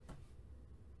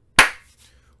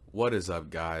What is up,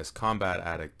 guys? Combat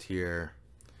Addict here.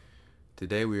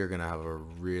 Today we are going to have a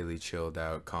really chilled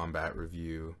out combat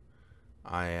review.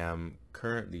 I am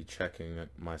currently checking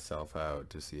myself out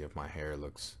to see if my hair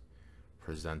looks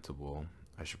presentable.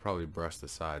 I should probably brush the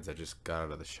sides. I just got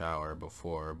out of the shower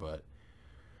before, but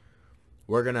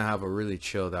we're going to have a really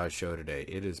chilled out show today.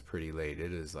 It is pretty late.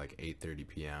 It is like 8:30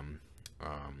 p.m. I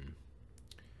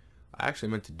actually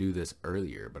meant to do this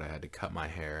earlier, but I had to cut my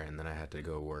hair and then I had to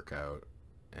go work out.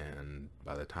 And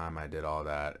by the time I did all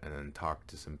that and then talked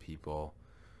to some people,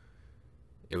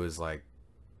 it was like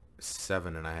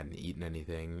 7 and I hadn't eaten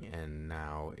anything, and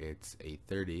now it's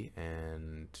 8:30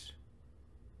 and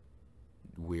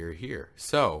we're here.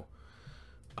 So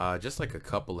just like a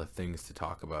couple of things to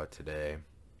talk about today.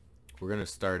 We're gonna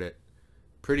start it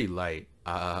pretty light,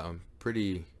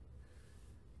 pretty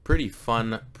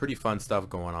fun stuff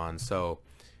going on. So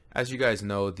as you guys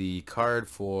know, the card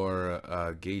for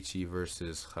Gaethje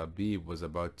versus Khabib was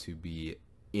about to be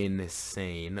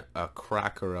insane, a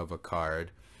cracker of a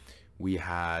card. We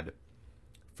had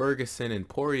Ferguson and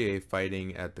Poirier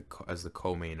fighting as the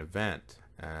co-main event,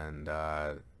 and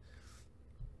that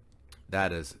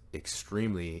is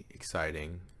extremely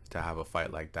exciting to have a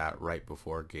fight like that right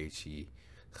before Gaethje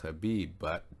Khabib.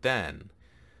 But then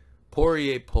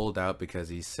Poirier pulled out because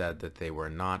he said that they were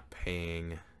not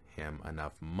paying him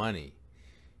enough money.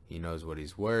 He knows what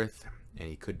he's worth, and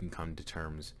he couldn't come to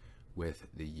terms with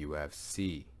the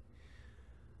UFC.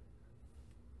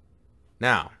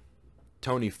 Now,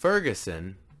 Tony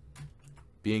Ferguson,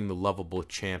 being the lovable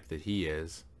champ that he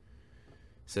is,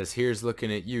 says, "Here's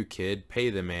looking at you, kid. Pay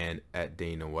the man at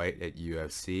Dana White at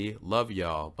UFC. Love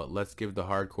y'all, but let's give the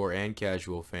hardcore and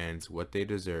casual fans what they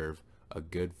deserve. A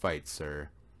good fight, sir."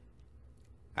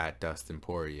 At Dustin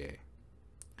Poirier.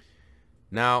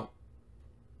 Now,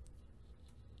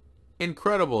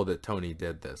 incredible that Tony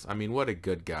did this. I mean, what a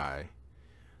good guy.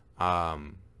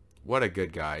 What a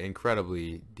good guy.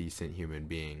 Incredibly decent human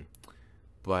being.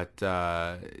 But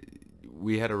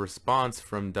we had a response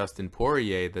from Dustin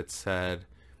Poirier that said,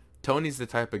 Tony's the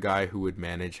type of guy who would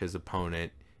manage his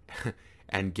opponent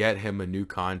and get him a new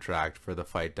contract for the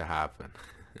fight to happen.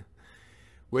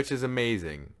 Which is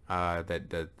amazing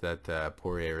that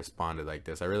Poirier responded like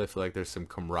this. I really feel like there's some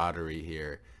camaraderie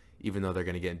here, even though they're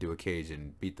going to get into a cage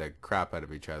and beat the crap out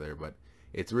of each other. But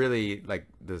it's really like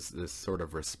this sort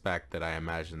of respect that I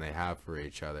imagine they have for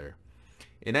each other.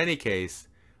 In any case,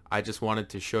 I just wanted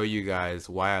to show you guys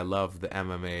why I love the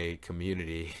MMA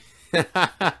community.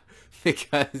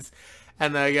 Because,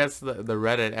 and I guess the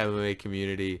Reddit MMA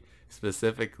community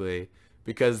specifically,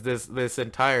 because this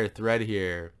entire thread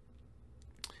here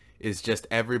is just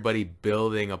everybody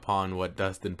building upon what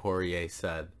Dustin Poirier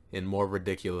said in more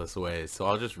ridiculous ways. So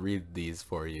I'll just read these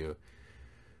for you.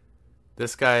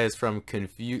 This guy is from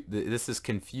This is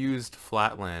Confused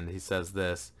Flatland. He says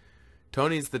this: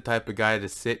 Tony's the type of guy to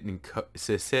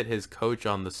sit his coach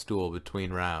on the stool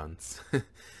between rounds.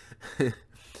 The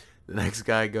next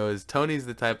guy goes, Tony's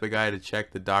the type of guy to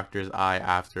check the doctor's eye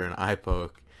after an eye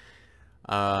poke.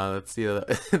 Let's see.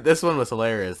 This one was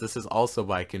hilarious. This is also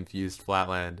by Confused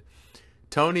Flatland.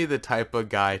 Tony the type of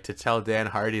guy to tell Dan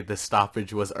Hardy the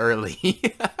stoppage was early.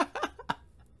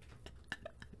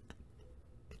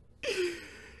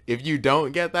 If you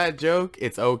don't get that joke,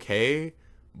 it's okay.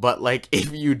 But like,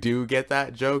 if you do get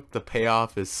that joke, the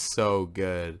payoff is so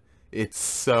good. It's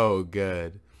so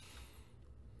good.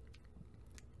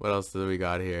 What else do we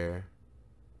got here?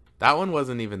 That one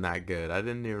wasn't even that good. I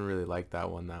didn't even really like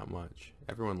that one that much.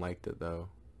 Everyone liked it though.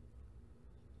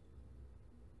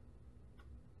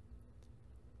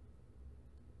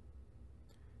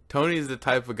 Tony's the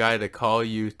type of guy to call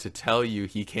you to tell you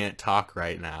he can't talk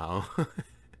right now.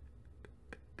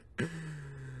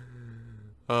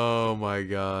 Oh my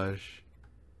gosh.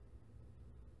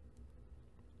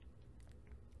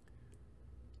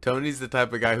 Tony's the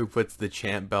type of guy who puts the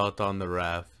champ belt on the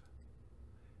ref.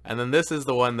 And then this is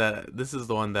the one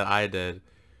that I did.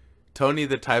 Tony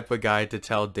the type of guy to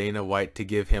tell Dana White to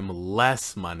give him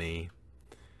less money.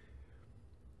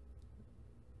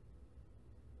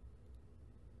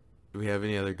 Do we have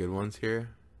any other good ones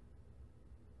here?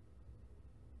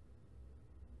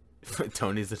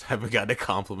 Tony's the type of guy to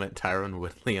compliment Tyron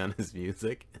Woodley on his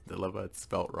music. I love how it's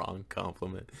spelt wrong,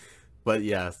 compliment. But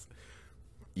yes,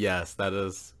 that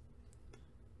is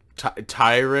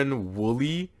Tyron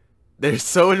Wooley. There's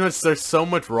so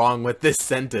much wrong with this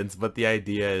sentence, but the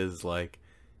idea is like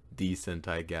decent,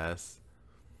 I guess.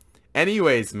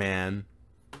 Anyways, man,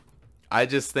 I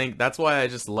just think that's why I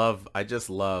just love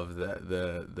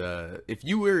the if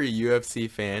you were a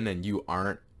UFC fan and you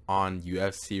aren't on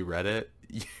UFC Reddit,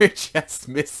 you're just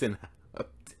missing out.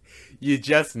 You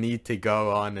just need to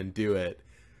go on and do it.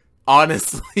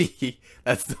 Honestly,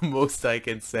 that's the most I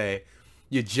can say.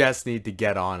 You just need to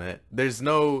get on it. There's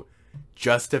no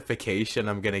justification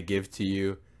I'm gonna give to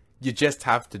you. You just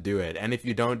have to do it. And if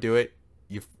you don't do it,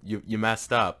 you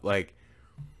messed up. Like,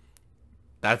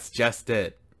 that's just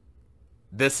it.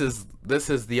 This is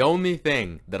the only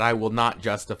thing that I will not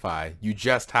justify. You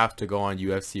just have to go on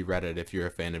UFC Reddit if you're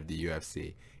a fan of the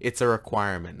UFC. It's a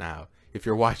requirement now. If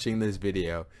you're watching this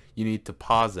video, you need to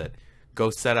pause it, go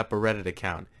set up a Reddit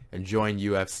account, and join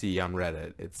UFC on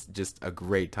Reddit. It's just a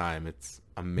great time. It's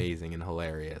amazing and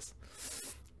hilarious.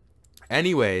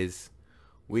 Anyways,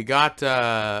 we got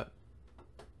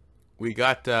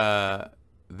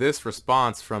this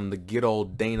response from the good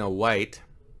old Dana White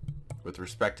with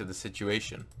respect to the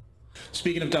situation.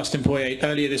 Speaking of Dustin Poirier,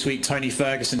 earlier this week, Tony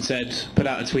Ferguson put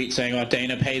out a tweet saying, "Oh,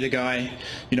 Dana, pay the guy.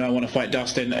 You know, I want to fight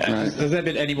Dustin." Right. Has there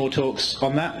been any more talks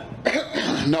on that?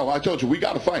 No, I told you, we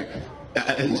got to fight.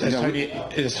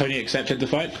 Has Tony accepted the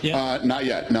fight? Yeah. Not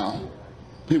yet, no.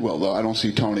 He will, though. I don't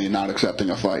see Tony not accepting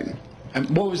a fight. And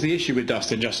what was the issue with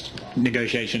Dustin? Just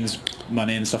negotiations,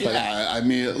 money and stuff like that? Yeah, I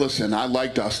mean, listen, I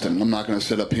like Dustin. I'm not going to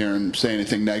sit up here and say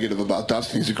anything negative about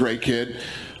Dustin. He's a great kid.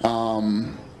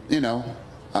 You know,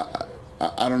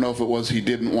 I don't know if it was he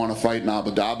didn't want to fight in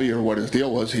Abu Dhabi or what his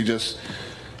deal was. He didn't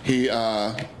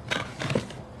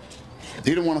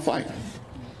want to fight.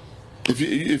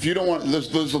 If you don't want,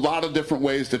 there's a lot of different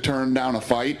ways to turn down a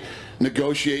fight.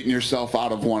 Negotiating yourself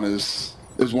out of one is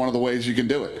one of the ways you can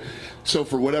do it. So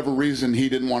for whatever reason, he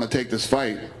didn't want to take this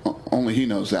fight. Only he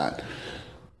knows that.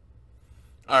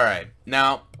 All right.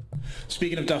 Now,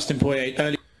 speaking of Dustin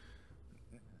Poirier,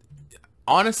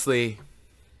 honestly,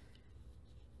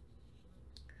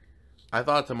 I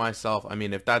thought to myself, I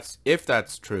mean, if that's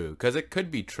true, because it could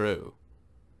be true,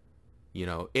 you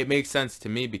know, it makes sense to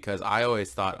me, because I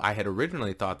had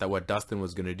originally thought that what Dustin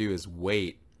was going to do is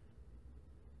wait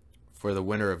for the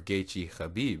winner of Gaethje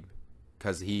Khabib,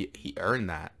 because he earned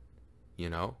that, you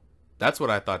know. That's what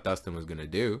I thought Dustin was going to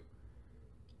do.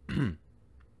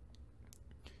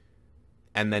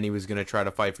 And then he was going to try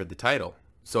to fight for the title.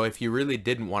 So if he really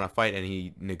didn't want to fight and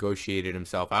he negotiated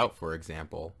himself out, for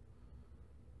example,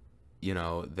 you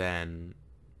know, then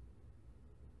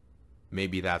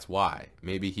maybe that's why.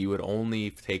 Maybe he would only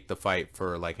take the fight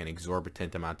for like an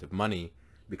exorbitant amount of money,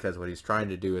 because what he's trying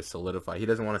to do is solidify. He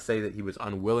doesn't want to say that he was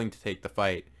unwilling to take the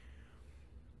fight,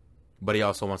 but he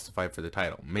also wants to fight for the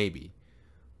title. Maybe.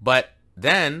 But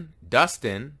then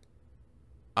Dustin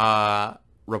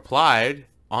replied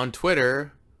on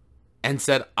Twitter and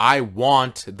said, "I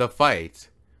want the fight."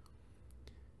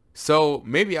 So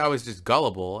maybe I was just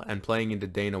gullible and playing into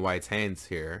Dana White's hands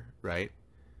here, right?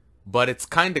 But it's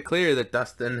kind of clear that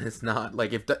Dustin is not,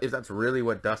 like, if that's really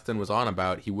what Dustin was on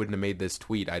about, he wouldn't have made this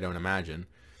tweet, I don't imagine.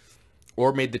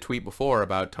 Or made the tweet before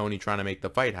about Tony trying to make the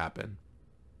fight happen.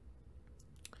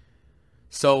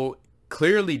 So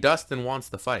clearly Dustin wants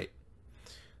the fight.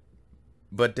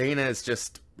 But Dana and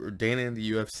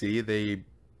the UFC,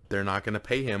 they're not going to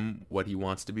pay him what he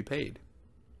wants to be paid.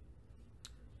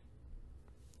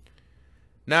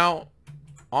 Now,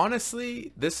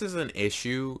 honestly, this is an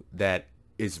issue that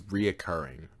is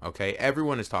reoccurring, okay?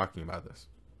 Everyone is talking about this.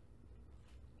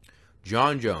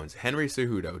 Jon Jones, Henry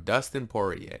Cejudo, Dustin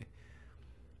Poirier.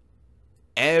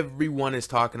 Everyone is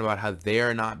talking about how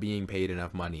they're not being paid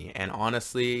enough money. And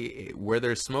honestly, where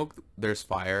there's smoke, there's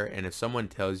fire. And if someone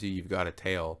tells you you've got a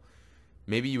tail,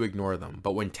 maybe you ignore them.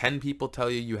 But when 10 people tell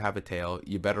you you have a tail,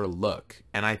 you better look.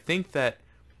 And I think that,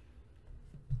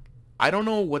 I don't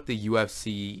know what the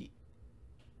UFC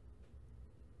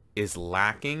is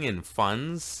lacking in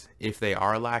funds, if they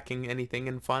are lacking anything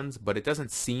in funds, but it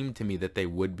doesn't seem to me that they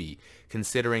would be,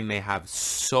 considering they have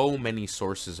so many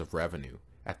sources of revenue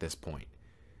at this point.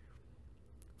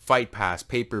 Fight Pass,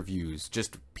 pay-per-views,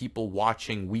 just people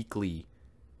watching weekly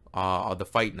the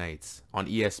fight nights on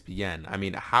ESPN. I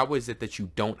mean, how is it that you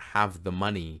don't have the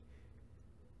money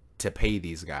to pay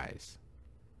these guys?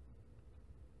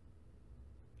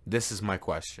 This is my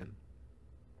question.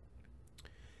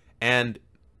 And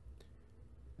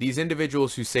these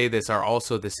individuals who say this are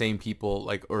also the same people,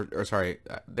 like, or sorry,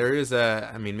 there is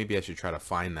I mean, maybe I should try to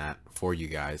find that for you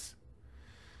guys.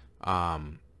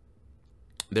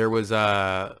 There was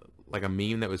like a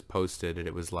meme that was posted, and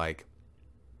it was like,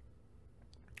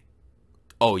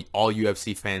 oh, all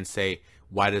UFC fans say,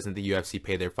 why doesn't the UFC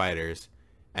pay their fighters?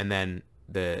 And then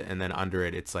under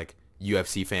it, it's like,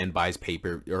 UFC fan buys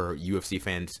or UFC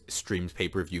fan streams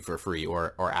pay-per-view for free,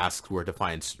 or asks where to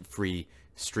find free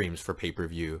streams for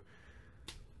pay-per-view,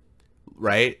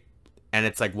 right? And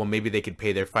it's like, well, maybe they could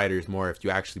pay their fighters more if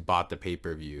you actually bought the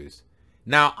pay-per-views.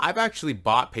 Now, I've actually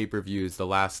bought pay-per-views the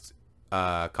last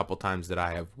couple times that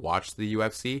I have watched the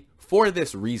UFC for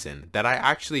this reason, that I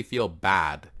actually feel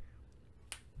bad.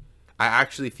 I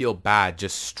actually feel bad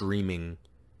just streaming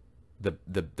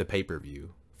the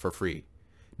pay-per-view for free.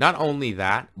 Not only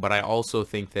that, but I also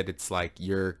think that it's like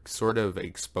you're sort of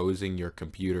exposing your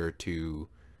computer to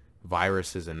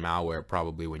viruses and malware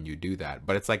probably when you do that.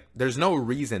 But it's like there's no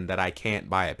reason that I can't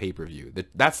buy a pay-per-view.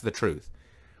 That's the truth.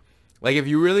 Like, if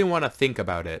you really want to think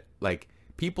about it, like,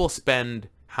 people spend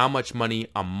how much money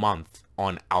a month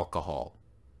on alcohol?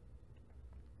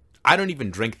 I don't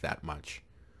even drink that much.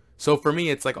 So for me,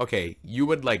 it's like, okay, you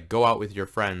would like go out with your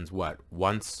friends, what,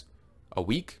 once a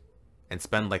week and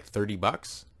spend like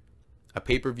 $30? A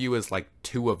pay-per-view is like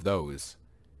 2 of those,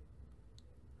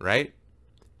 right?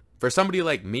 For somebody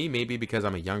like me, maybe because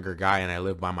I'm a younger guy and I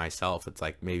live by myself, it's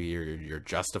like maybe you're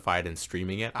justified in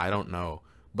streaming it. I don't know.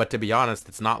 But to be honest,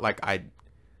 it's not like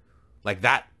like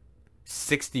that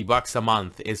 $60 a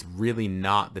month is really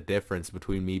not the difference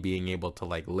between me being able to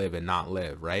like live and not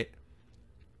live, right?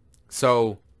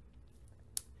 So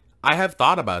I have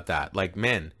thought about that. Like,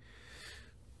 man,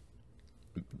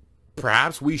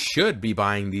 perhaps we should be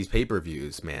buying these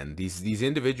pay-per-views, man. These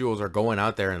individuals are going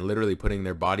out there and literally putting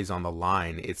their bodies on the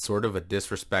line. It's sort of a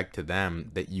disrespect to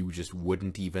them that you just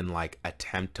wouldn't even like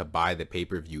attempt to buy the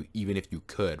pay-per-view even if you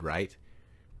could, right?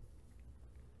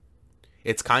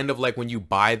 It's kind of like when you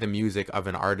buy the music of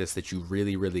an artist that you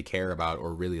really, really care about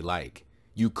or really like.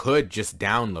 You could just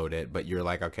download it, but you're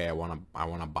like, okay, I want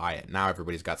to buy it. Now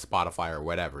everybody's got Spotify or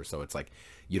whatever, so it's like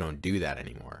you don't do that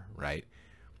anymore, right?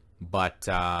 But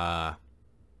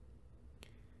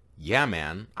yeah,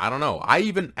 man, I don't know.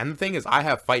 And the thing is, I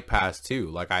have Fight Pass too.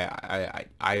 Like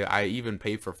I even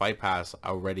pay for Fight Pass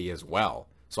already as well.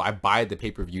 So I buy the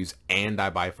pay-per-views and I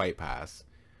buy Fight Pass.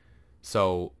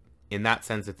 So in that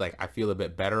sense, it's like I feel a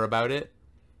bit better about it.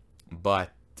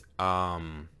 But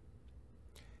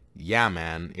yeah,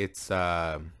 man, it's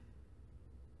one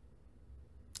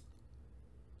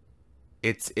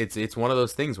of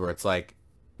those things where it's like,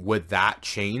 would that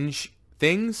change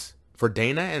things for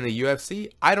Dana and the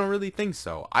UFC? I don't really think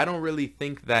so. I don't really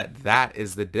think that that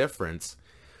is the difference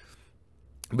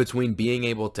between being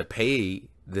able to pay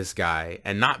this guy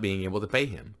and not being able to pay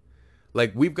him.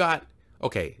 Like, we've got,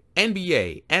 okay,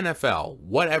 NBA, NFL,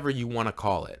 whatever you want to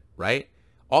call it, right?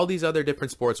 All these other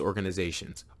different sports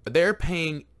organizations, they're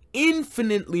paying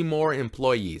infinitely more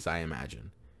employees, I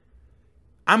imagine.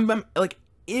 I'm like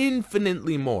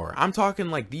infinitely more. I'm talking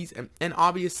like these, and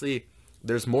obviously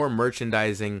there's more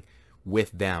merchandising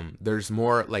with them. There's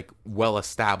more like well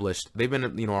established. They've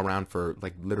been, you know, around for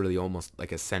like literally almost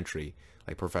like a century,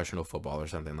 like professional football or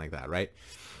something like that, right?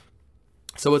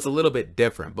 So it's a little bit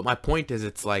different. But my point is,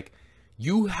 it's like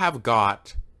you have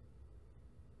got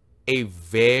a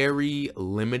very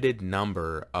limited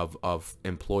number of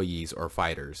employees or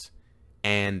fighters,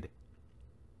 and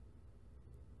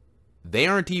they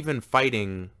aren't even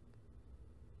fighting.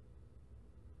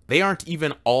 They aren't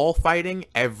even all fighting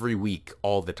every week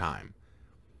all the time.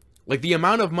 Like, the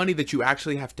amount of money that you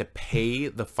actually have to pay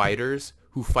the fighters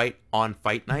who fight on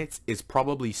fight nights is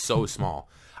probably so small.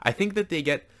 I think that they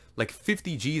get like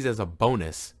 50 G's as a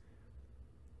bonus.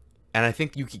 And I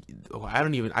think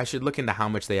I should look into how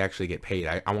much they actually get paid.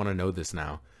 I want to know this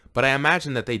now. But I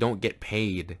imagine that they don't get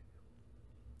paid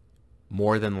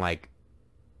more than like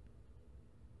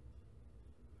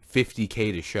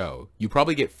 50K to show. You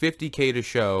probably get 50K to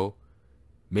show,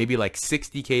 maybe like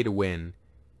 60K to win,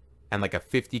 and like a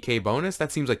 50K bonus.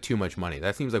 That seems like too much money.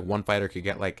 That seems like one fighter could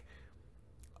get like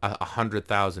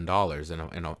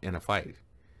 $100,000 in a fight.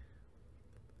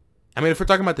 I mean, if we're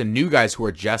talking about the new guys who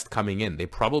are just coming in, they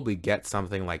probably get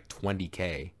something like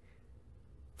 20K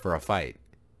for a fight,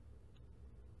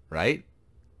 right?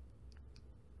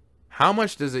 How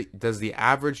much does the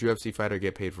average UFC fighter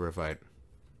get paid for a fight?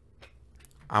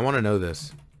 I want to know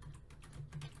this.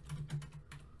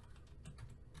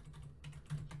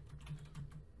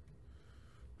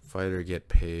 Fighter get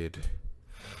paid.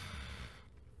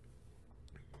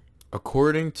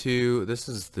 According to, this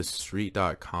is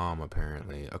TheStreet.com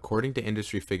apparently. According to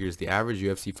industry figures, the average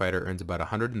UFC fighter earns about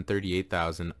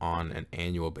 $138,000 on an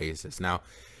annual basis. Now,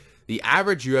 the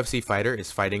average UFC fighter is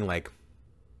fighting like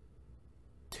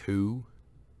 2,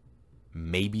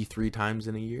 maybe 3 times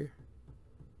in a year.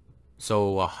 So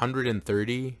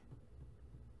 130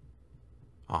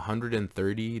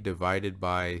 divided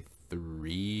by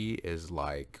 3 is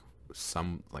like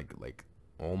some like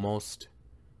almost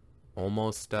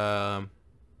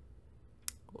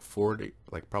 40,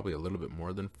 like probably a little bit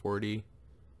more than 40.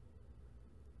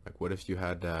 Like, what if you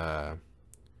had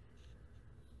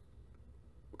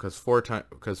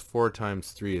because 4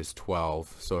 times 3 is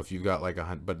 12. So if you got like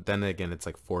 100, but then again, it's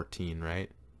like 14, right?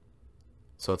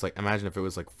 So it's like, imagine if it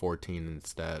was like 14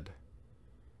 instead.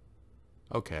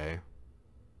 Okay.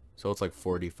 So it's like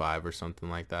 45 or something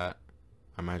like that.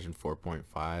 Imagine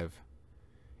 4.5.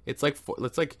 It's like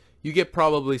you get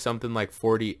probably something like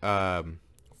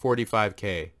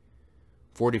 45k.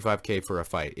 45k for a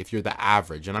fight if you're the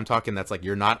average. And I'm talking that's like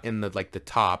you're not in the like the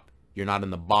top, you're not in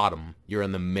the bottom, you're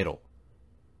in the middle.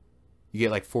 You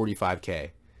get like 45k.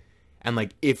 And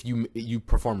like if you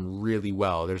perform really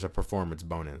well, there's a performance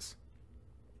bonus.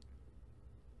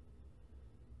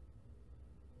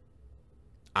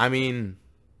 I mean,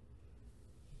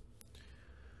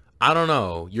 I don't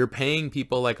know. You're paying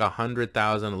people like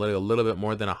 $100,000, a little bit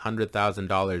more than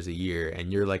 $100,000 a year,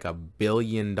 and you're like $1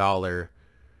 billion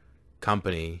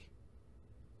company.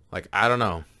 Like, I don't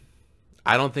know.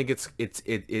 I don't think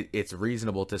it's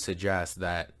reasonable to suggest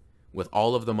that with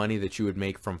all of the money that you would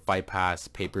make from Fight Pass,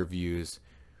 pay-per-views,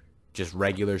 just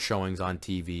regular showings on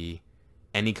TV,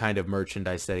 any kind of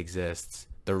merchandise that exists,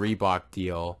 the Reebok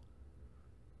deal,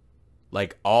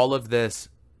 like all of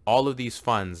these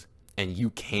funds, and you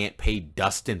can't pay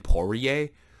Dustin Poirier.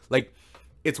 Like,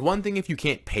 it's one thing if you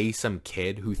can't pay some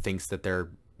kid who thinks that they're,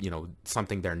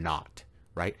 something they're not,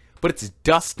 right? But it's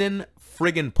Dustin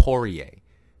friggin' Poirier,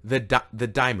 the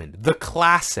diamond, the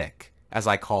classic, as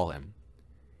I call him.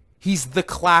 He's the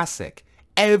classic.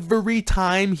 Every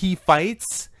time he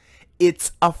fights,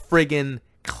 it's a friggin'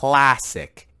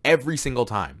 classic. Every single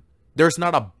time. There's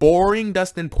not a boring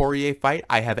Dustin Poirier fight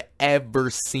I have ever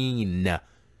seen.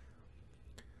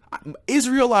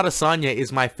 Israel Adesanya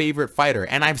is my favorite fighter,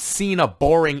 and I've seen a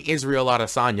boring Israel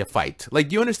Adesanya fight. Like,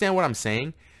 do you understand what I'm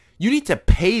saying? You need to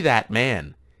pay that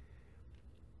man.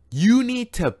 You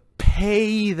need to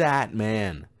pay that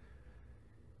man.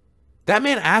 That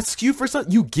man asks you for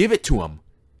something, you give it to him.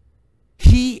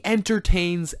 He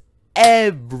entertains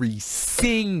every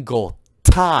single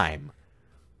time.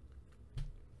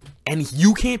 And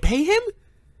you can't pay him?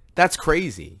 That's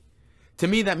crazy. To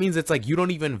me, that means it's like you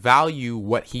don't even value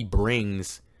what he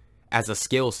brings as a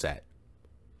skill set.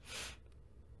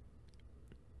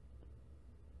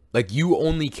 Like, you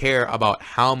only care about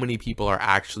how many people are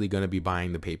actually going to be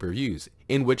buying the pay-per-views.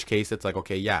 In which case, it's like,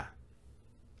 okay, yeah,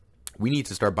 we need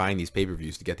to start buying these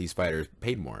pay-per-views to get these fighters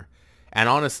paid more. And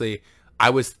honestly, I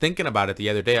was thinking about it the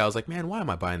other day. I was like, man, why am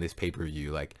I buying this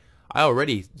pay-per-view? Like, I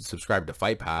already subscribed to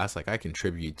Fight Pass. Like, I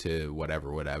contribute to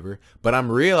whatever. But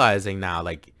I'm realizing now,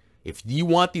 like, if you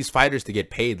want these fighters to get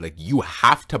paid, like, you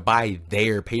have to buy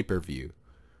their pay-per-view.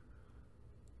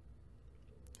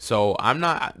 So I'm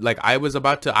not, like, I was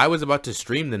about to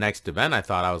stream the next event. I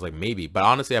thought, I was like, maybe, but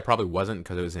honestly, I probably wasn't,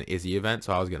 because it was an Izzy event.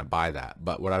 So I was going to buy that.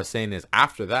 But what I was saying is,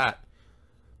 after that,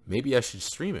 maybe I should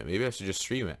stream it. Maybe I should just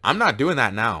stream it. I'm not doing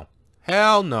that now.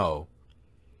 Hell no.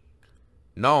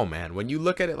 No, man. When you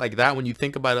look at it like that, when you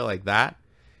think about it like that,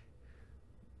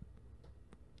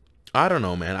 I don't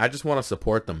know, man. I just want to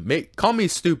support them. Call me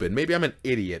stupid. Maybe I'm an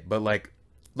idiot, but like,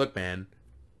 look, man.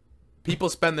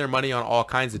 People spend their money on all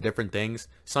kinds of different things.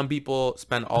 Some people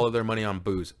spend all of their money on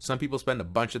booze. Some people spend a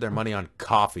bunch of their money on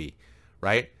coffee,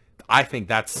 right? I think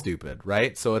that's stupid,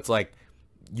 right? So it's like,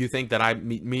 you think that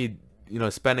me,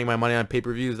 spending my money on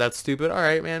pay-per-views, that's stupid? All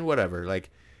right, man, whatever. Like,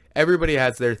 everybody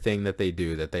has their thing that they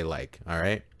do that they like, all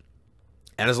right?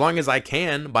 And as long as I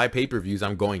can buy pay-per-views,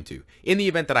 I'm going to. In the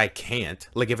event that I can't,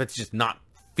 like if it's just not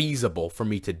feasible for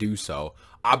me to do so,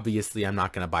 obviously I'm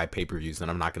not going to buy pay-per-views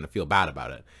and I'm not going to feel bad about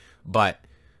it. But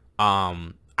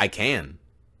I can.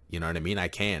 You know what I mean? I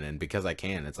can. And because I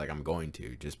can, it's like I'm going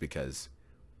to. Just because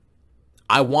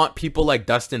I want people like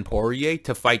Dustin Poirier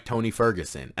to fight Tony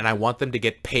Ferguson. And I want them to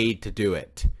get paid to do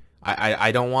it.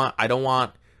 I don't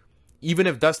want... Even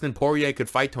if Dustin Poirier could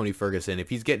fight Tony Ferguson, if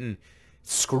he's getting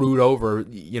screwed over,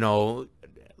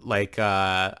 like,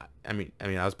 I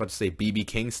was about to say BB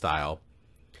King style,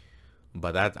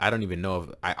 but that, I don't even know if,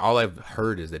 all I've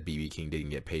heard is that BB King didn't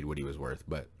get paid what he was worth,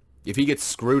 but if he gets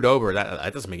screwed over,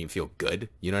 that doesn't make him feel good,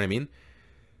 you know what I mean?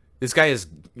 This guy is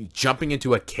jumping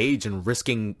into a cage and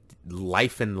risking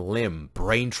life and limb,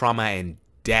 brain trauma and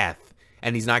death,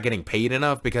 and he's not getting paid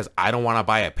enough because I don't want to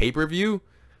buy a pay-per-view?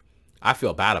 I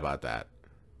feel bad about that.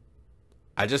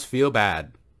 I just feel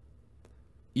bad.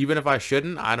 Even if I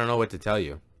shouldn't, I don't know what to tell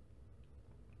you.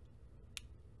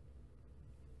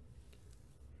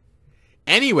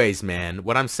 Anyways, man,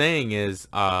 what I'm saying is,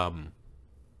 I'm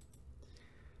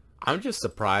just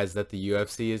surprised that the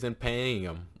UFC isn't paying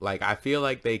them. Like, I feel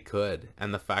like they could,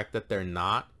 and the fact that they're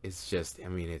not is just, I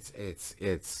mean,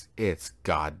 it's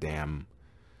goddamn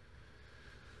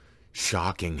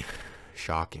shocking.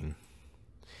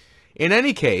 In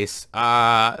any case,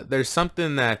 there's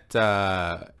something that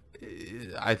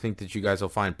I think that you guys will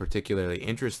find particularly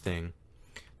interesting.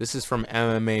 This is from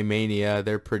MMA Mania.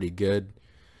 They're pretty good.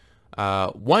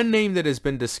 One name that has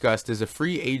been discussed is a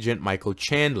free agent, Michael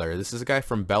Chandler. This is a guy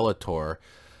from Bellator.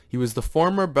 He was the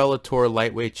former Bellator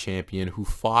lightweight champion who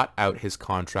fought out his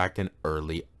contract in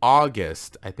early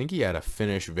August. I think he had a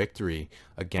finish victory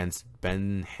against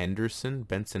Benson Henderson,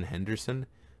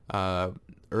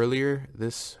 earlier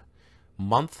this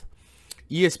month.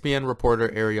 ESPN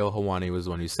reporter Ariel Helwani was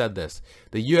the one who said this.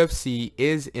 The UFC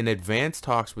is in advanced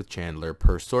talks with Chandler,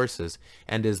 per sources,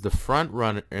 and is the front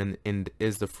runner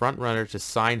to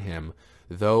sign him,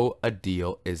 though a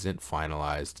deal isn't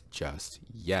finalized just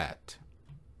yet.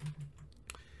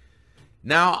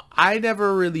 Now,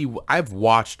 I've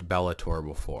watched Bellator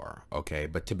before, okay?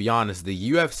 But to be honest,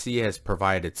 the UFC has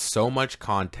provided so much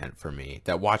content for me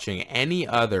that watching any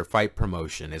other fight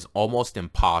promotion is almost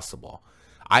impossible.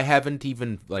 I haven't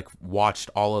even, watched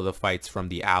all of the fights from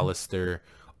the Alistair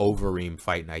Overeem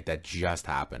fight night that just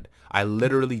happened. I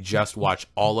literally just watched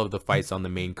all of the fights on the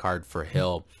main card for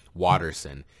Hill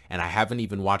Watterson, and I haven't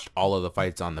even watched all of the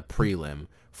fights on the prelim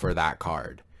for that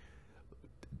card.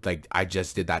 I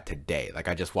just did that today.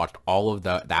 I just watched all of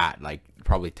that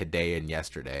probably today and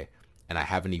yesterday, and I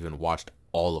haven't even watched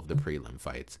all of the prelim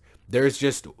fights. There's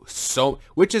just so,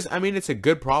 which is, I mean, it's a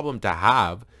good problem to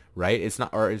have, right? It's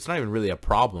not even really a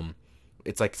problem.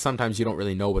 It's sometimes you don't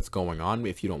really know what's going on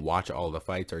if you don't watch all the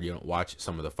fights, or you don't watch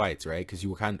some of the fights, right? Because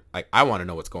you kind of, I want to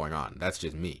know what's going on. That's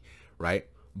just me, right?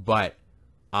 But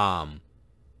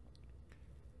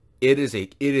it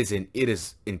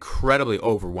is incredibly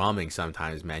overwhelming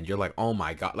sometimes, man. You're like, oh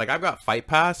my god. I've got Fight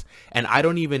Pass, and I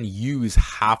don't even use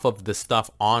half of the stuff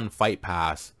on Fight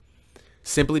Pass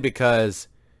simply because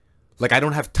I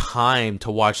don't have time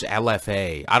to watch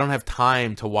LFA. I don't have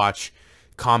time to watch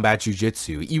Combat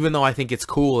Jiu-Jitsu, even though I think it's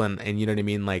cool, and you know what I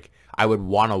mean? I would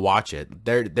want to watch it.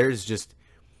 There's just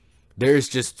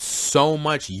so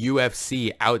much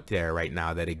UFC out there right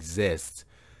now that exists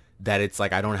that it's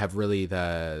I don't have really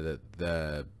the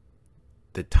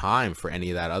time for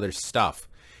any of that other stuff.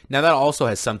 Now that also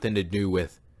has something to do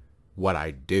with what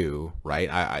I do, right?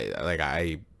 I'm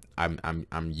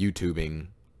YouTubing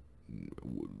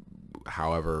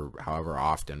however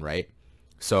often, right?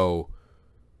 So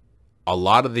a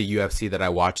lot of the UFC that I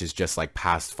watch is just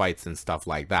past fights and stuff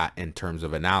like that in terms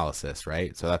of analysis,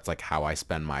 right? So that's how I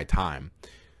spend my time.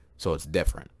 So it's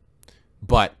different.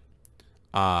 But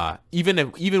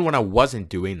even when I wasn't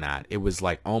doing that, it was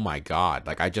oh my god,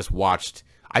 I just watched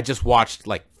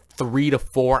 3 to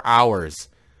 4 hours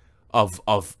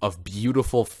of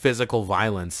beautiful physical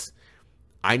violence.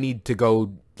 I need to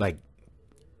go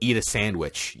eat a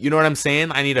sandwich. You know what I'm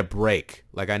saying? I need a break.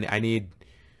 I need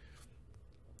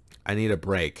a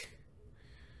break.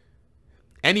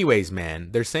 Anyways, man,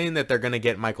 they're saying that they're going to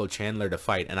get Michael Chandler to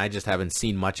fight, and I just haven't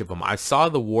seen much of him. I saw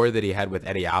the war that he had with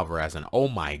Eddie Alvarez, and oh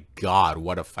my god,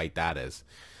 what a fight that is.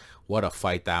 What a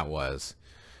fight that was.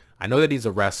 I know that he's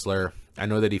a wrestler. I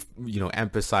know that he,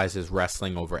 emphasizes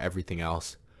wrestling over everything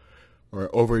else. Or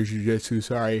over jiu-jitsu,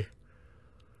 sorry.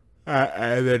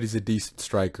 And that he's a decent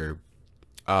striker.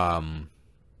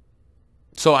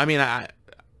 So, I mean,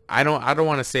 I don't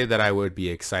want to say that I would be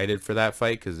excited for that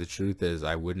fight, because the truth is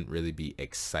I wouldn't really be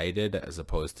excited, as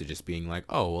opposed to just being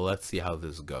oh, well, let's see how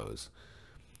this goes.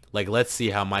 Let's see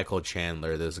how Michael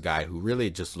Chandler, this guy who really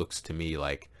just looks to me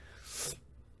like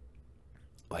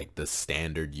the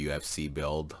standard UFC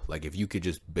build. If you could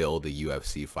just build a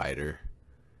UFC fighter,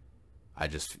 I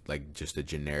just a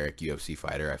generic UFC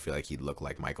fighter, I feel like he'd look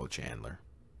like Michael Chandler.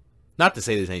 Not to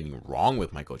say there's anything wrong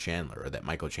with Michael Chandler, or that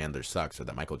Michael Chandler sucks, or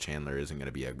that Michael Chandler isn't going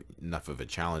to be enough of a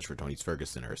challenge for Tony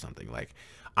Ferguson or something.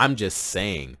 I'm just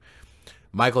saying,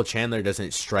 Michael Chandler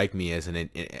doesn't strike me as an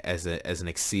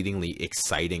exceedingly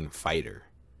exciting fighter.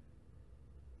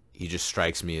 He just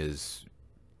strikes me as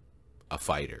a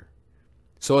fighter.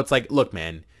 So it's look,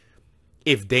 man,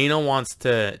 if Dana wants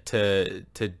to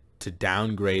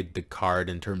downgrade the card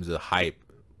in terms of hype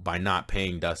by not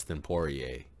paying Dustin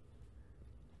Poirier,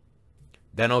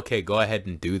 then okay, go ahead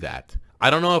and do that. I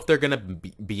don't know if they're going to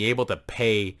be able to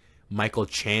pay Michael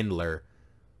Chandler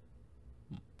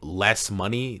less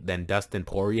money than Dustin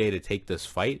Poirier to take this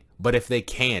fight, but if they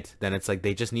can't, then it's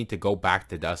they just need to go back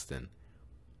to Dustin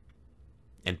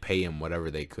and pay him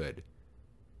whatever they could.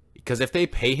 Because if they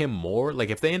pay him more,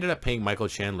 if they ended up paying Michael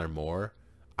Chandler more,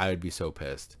 I would be so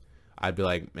pissed. I'd be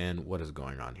like, man, what is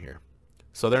going on here?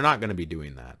 So they're not going to be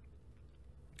doing that.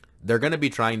 They're going to be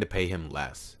trying to pay him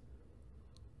less.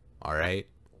 All right?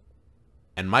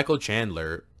 And Michael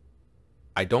Chandler,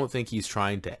 I don't think he's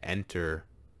trying to enter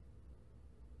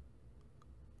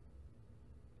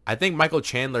I think Michael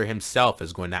Chandler himself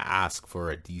is going to ask for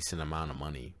a decent amount of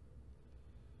money.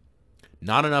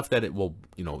 Not enough that it will,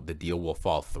 the deal will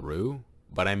fall through.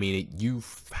 But I mean, you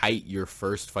fight your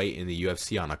first fight in the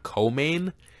UFC on a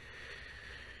co-main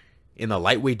in the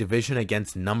lightweight division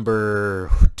against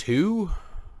number 2.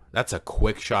 That's a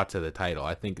quick shot to the title.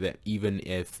 I think that even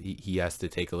if he has to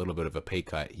take a little bit of a pay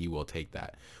cut, he will take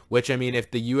that. Which, I mean,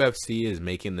 if the UFC is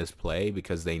making this play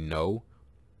because they know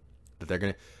that they're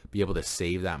going to be able to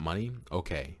save that money,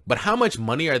 okay. But how much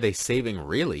money are they saving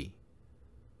really?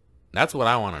 That's what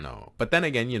I want to know. But then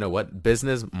again, you know what?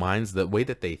 Business minds, the way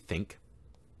that they think,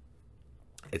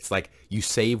 it's like you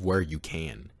save where you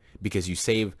can. Because you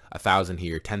save 1,000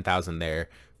 here, 10,000 there,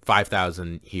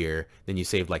 5,000 here, then you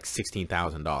save like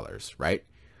 $16,000, right?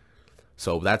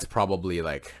 So that's probably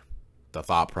like the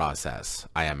thought process,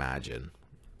 I imagine.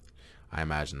 I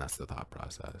imagine that's the thought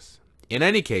process. In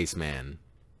any case, man,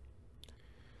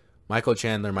 Michael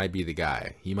Chandler might be the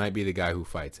guy. He might be the guy who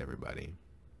fights everybody.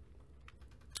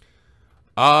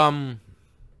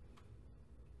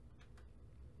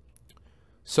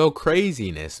 So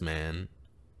craziness, man.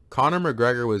 Conor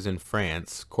McGregor was in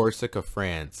France, Corsica,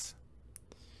 France.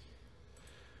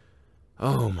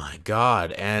 Oh my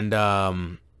God.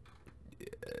 And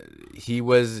he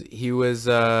was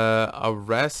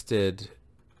arrested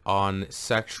on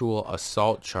sexual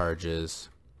assault charges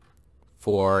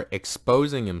for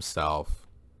exposing himself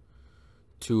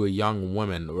to a young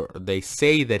woman. They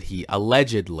say that he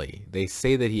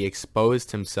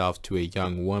exposed himself to a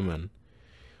young woman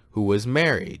who was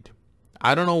married.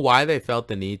 I don't know why they felt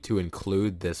the need to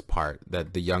include this part,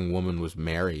 that the young woman was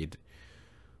married,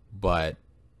 but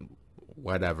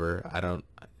whatever. I don't,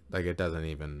 like, it doesn't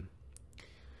even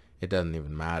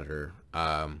matter.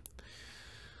 The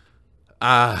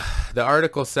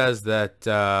article says that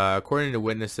according to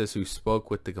witnesses who spoke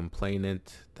with the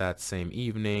complainant that same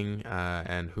evening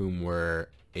and whom we were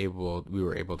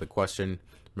able to question,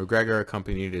 McGregor,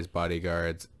 accompanied his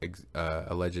bodyguards,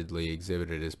 allegedly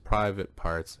exhibited his private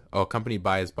parts. Oh, accompanied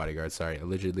by his bodyguards, sorry.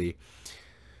 Allegedly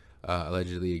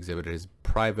exhibited his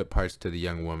private parts to the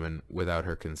young woman without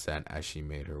her consent as she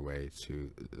made her way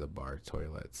to the bar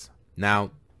toilets.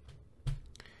 Now,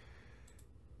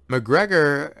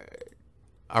 McGregor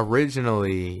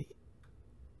originally,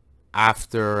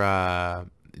 after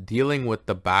dealing with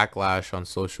the backlash on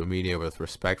social media with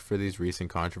respect for these recent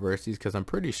controversies, because I'm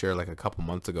pretty sure like a couple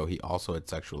months ago he also had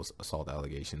sexual assault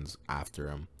allegations after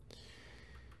him,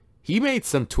 he made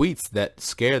some tweets that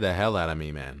scare the hell out of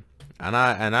me, man. And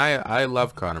I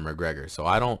love Conor McGregor, so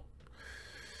I don't.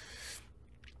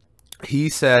 He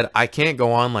said, "I can't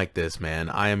go on like this, man.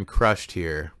 I am crushed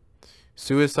here.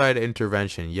 Suicide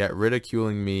intervention, yet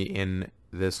ridiculing me in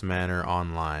this manner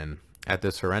online at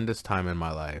this horrendous time in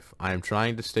my life. I am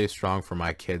trying to stay strong for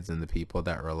my kids and the people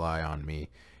that rely on me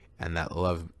and that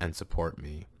love and support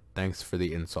me. Thanks for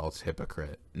the insults,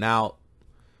 hypocrite." Now,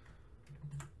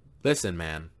 listen,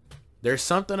 man. There's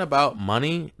something about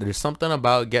money. There's something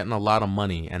about getting a lot of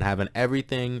money and having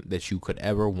everything that you could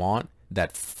ever want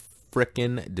that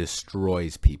frickin'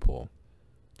 destroys people.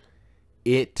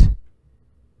 It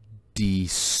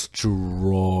destroys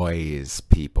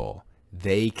people.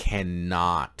 They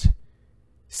cannot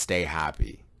stay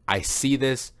happy. I see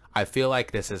this. I feel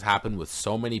like this has happened with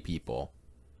so many people.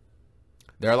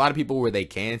 There are a lot of people where they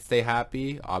can stay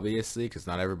happy, obviously, because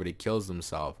not everybody kills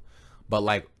themselves. But,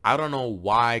 like, I don't know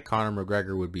why Conor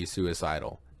McGregor would be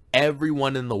suicidal.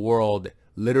 Everyone in the world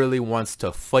literally wants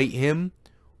to fight him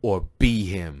or be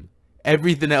him.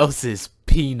 Everything else is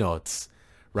peanuts,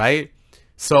 right?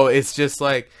 So it's just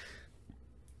like,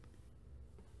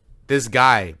 this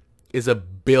guy is a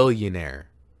billionaire.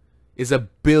 This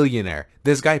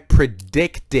guy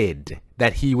predicted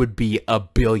that he would be a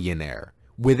billionaire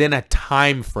within a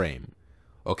time frame.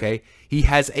 Okay? He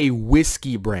has a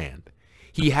whiskey brand.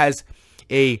 He has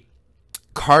a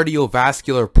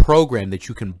cardiovascular program that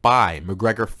you can buy,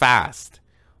 McGregor Fast.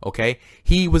 Okay?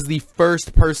 He was the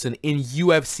first person in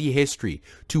UFC history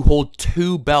to hold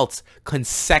 2 belts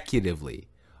consecutively.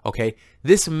 Okay?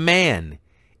 This man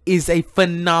is a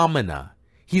phenomena.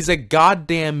 He's a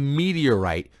goddamn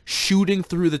meteorite shooting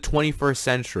through the 21st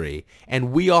century,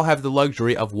 and we all have the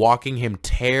luxury of watching him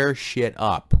tear shit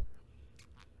up.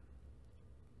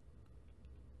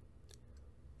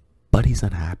 But he's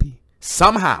unhappy.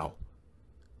 Somehow.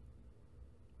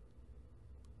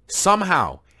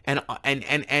 And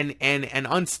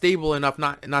unstable enough,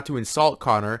 not to insult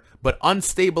Conor, but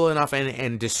unstable enough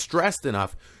and distressed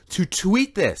enough to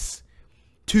tweet this.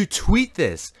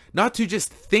 Not to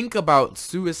just think about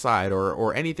suicide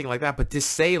or anything like that, but to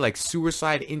say, like,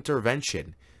 suicide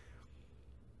intervention.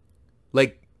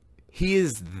 Like, He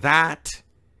is that.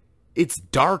 It's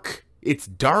dark. It's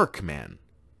dark, man.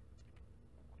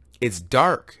 It's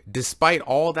dark despite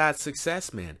all that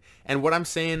success, man. And what I'm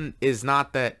saying is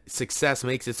not that success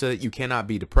makes it so that you cannot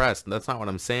be depressed. That's not what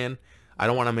I'm saying. I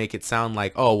don't want to make it sound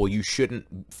like, oh, well, you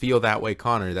shouldn't feel that way,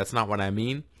 Connor. That's not what I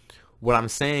mean. What I'm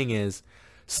saying is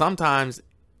sometimes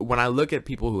when I look at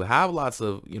people who have lots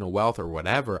of, wealth or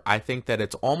whatever, I think that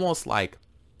it's almost like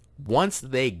once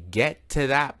they get to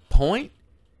that point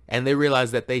and they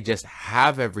realize that they just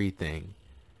have everything,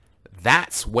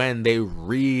 that's when they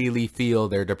really feel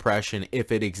their depression,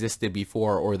 if it existed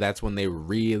before, or that's when they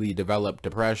really develop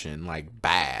depression, like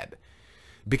bad.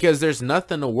 Because there's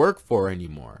nothing to work for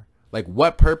anymore. Like,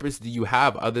 what purpose do you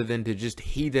have other than to just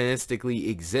hedonistically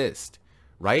exist,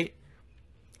 right?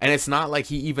 And it's not like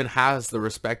he even has the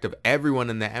respect of everyone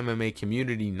in the MMA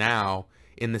community now,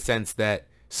 in the sense that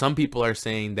some people are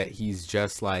saying that he's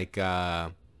just like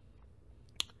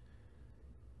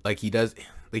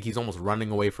he's almost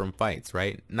running away from fights,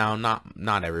 right? Now,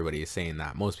 not everybody is saying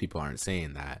that. Most people aren't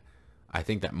saying that. I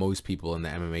think that most people in the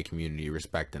MMA community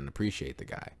respect and appreciate the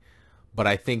guy. But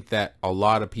I think that a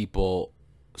lot of people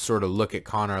sort of look at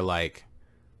Conor like,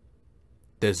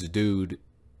 this dude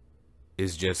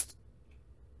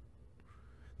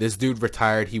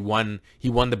retired. He won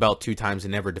the belt 2 times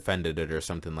and never defended it or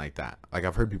something like that. Like,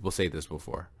 I've heard people say this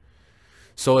before.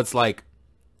 So it's like,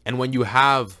 and when you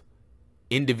have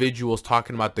individuals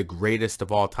talking about the greatest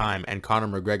of all time, and Conor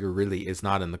McGregor really is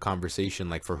not in the conversation,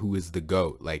 like, for who is the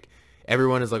GOAT. Like,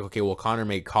 everyone is like, okay, well, Conor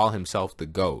may call himself the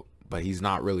GOAT, but he's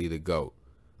not really the GOAT.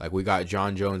 Like, we got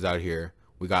John Jones out here.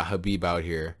 We got Khabib out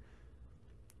here.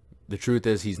 The truth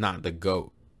is, he's not the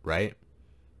GOAT, right?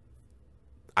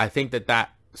 I think that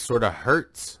sort of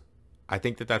hurts. I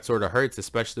think that sort of hurts,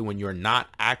 especially when you're not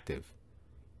active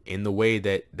in the way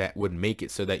that would make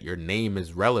it so that your name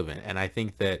is relevant. And I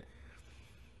think that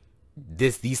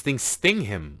these things sting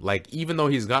him. Like, even though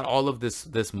he's got all of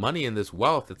this money and this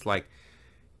wealth, it's like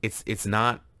it's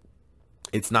not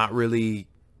really,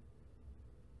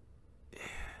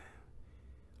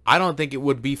 I don't think it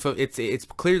would be it's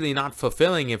clearly not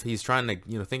fulfilling if he's trying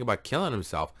to think about killing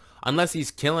himself, unless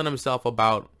he's killing himself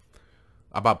about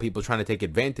people trying to take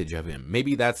advantage of him.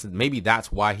 Maybe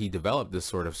that's why he developed this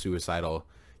sort of suicidal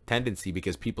tendency,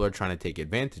 because people are trying to take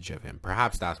advantage of him.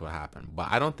 Perhaps that's what happened.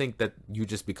 But I don't think that you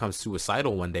just become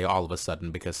suicidal one day all of a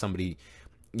sudden because somebody,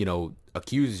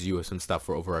 accuses you of some stuff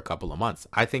for over a couple of months.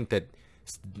 I think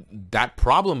that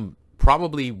problem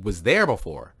probably was there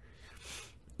before.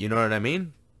 You know what I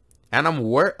mean? And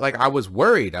I was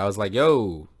worried. I was like,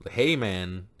 yo, hey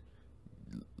man,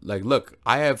 like, look,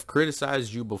 I have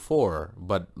criticized you before,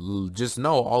 but just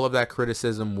know all of that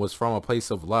criticism was from a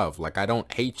place of love. Like, I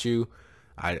don't hate you.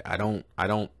 I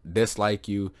don't dislike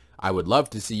you. I would love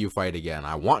to see you fight again.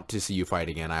 I want to see you fight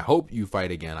again. I hope you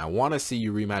fight again. I want to see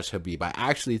you rematch Khabib. I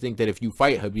actually think that if you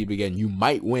fight Khabib again, you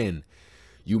might win.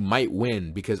 You might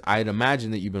win, because I'd imagine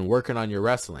that you've been working on your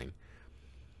wrestling.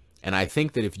 And I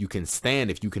think that if you can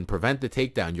prevent the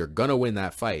takedown, you're going to win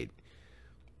that fight.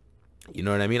 You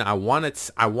know what I mean? I want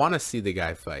to see the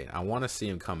guy fight. I want to see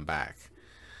him come back.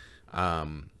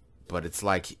 But it's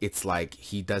like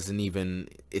he doesn't even,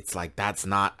 it's like that's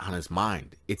not on his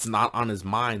mind. It's not on his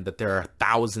mind that there are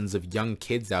thousands of young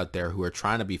kids out there who are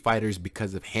trying to be fighters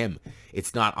because of him.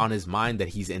 It's not on his mind that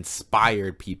he's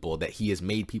inspired people, that he has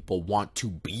made people want to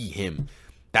be him.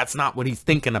 That's not what he's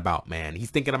thinking about, man. He's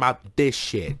thinking about this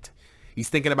shit. He's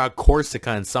thinking about Corsica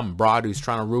and some broad who's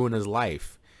trying to ruin his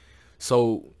life.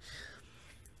 So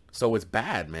it's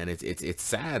bad, man. It's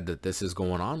sad that this is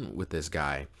going on with this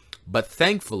guy. But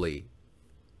thankfully,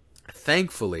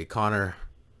 Conor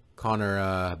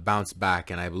bounced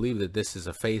back, and I believe that this is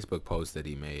a Facebook post that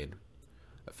he made.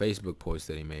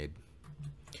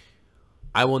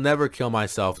 I will never kill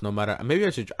myself, no matter. Maybe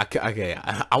I should. Okay,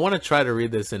 I want to try to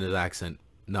read this in his accent.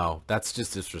 No, that's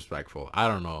just disrespectful. I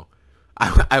don't know.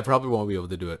 I probably won't be able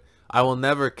to do it. I will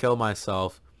never kill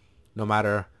myself, no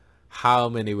matter how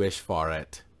many wish for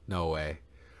it. No way.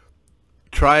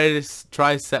 Try to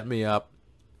set me up.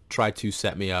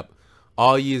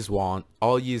 All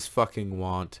yous fucking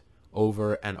want,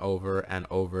 over and over and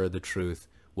over, the truth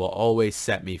will always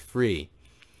set me free.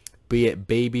 Be it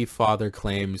baby father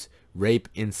claims, rape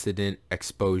incident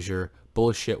exposure,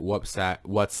 bullshit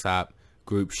WhatsApp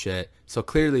group shit. So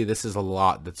clearly this is a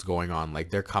lot that's going on. Like,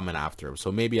 they're coming after him.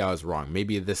 So maybe I was wrong.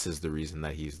 Maybe this is the reason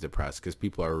that he's depressed, because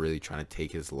people are really trying to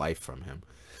take his life from him.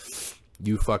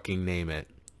 You fucking name it.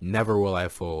 Never will I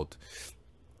fold.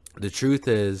 The truth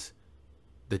is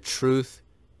the truth,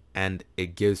 and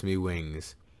it gives me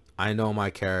wings. I know my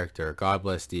character. God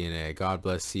bless DNA. God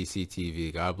bless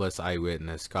CCTV. God bless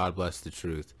Eyewitness. God bless the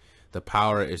truth. The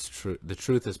power is truth. The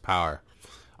truth is power.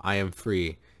 I am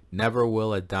free. Never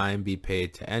will a dime be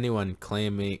paid to anyone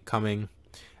coming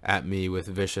at me with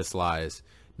vicious lies.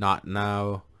 Not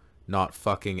now. Not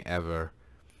fucking ever.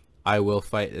 I will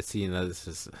fight. See, now this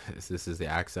is the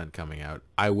accent coming out.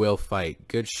 I will fight.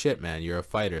 Good shit, man. You're a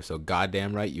fighter, so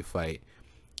goddamn right you fight.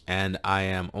 And I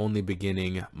am only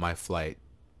beginning my fight.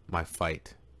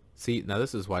 See, now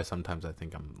this is why sometimes I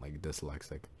think I'm like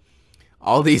dyslexic.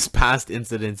 All these past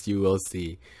incidents you will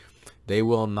see, they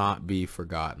will not be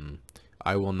forgotten.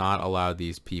 I will not allow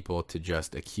these people to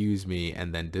just accuse me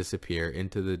and then disappear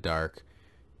into the dark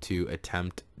to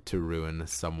attempt to ruin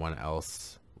someone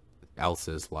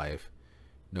else's life.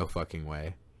 No fucking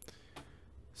way.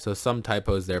 So some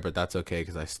typos there, but that's okay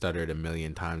because I stuttered a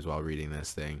million times while reading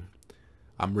this thing.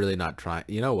 I'm really not trying.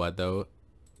 You know what though?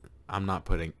 I'm not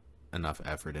putting enough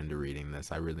effort into reading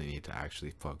this. I really need to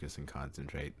actually focus and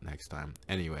concentrate next time.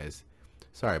 Anyways,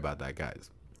 sorry about that, guys.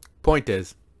 Point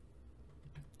is,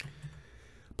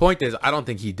 I don't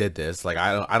think he did this. Like,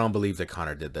 I don't believe that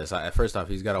Connor did this. First off,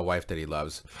 he's got a wife that he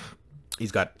loves.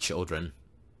 He's got children.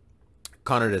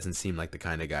 Connor doesn't seem like the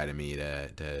kind of guy to me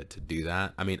to do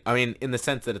that. I mean, in the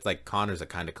sense that it's like Connor's a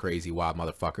kind of crazy, wild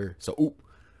motherfucker. So, ooh,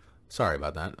 sorry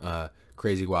about that.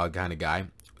 Crazy, wild kind of guy.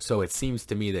 So it seems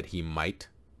to me that he might,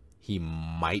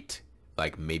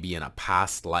 like maybe in a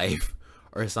past life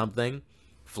or something,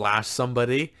 flash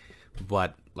somebody.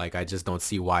 But like, I just don't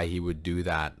see why he would do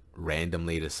that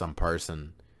randomly to some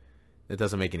person. It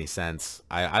doesn't make any sense.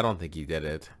 I don't think he did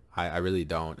it. I really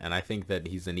don't. And I think that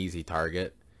he's an easy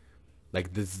target.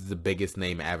 Like, this is the biggest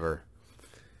name ever.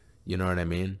 You know what I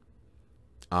mean?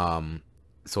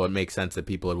 So it makes sense that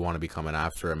people would want to be coming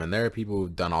after him. And there are people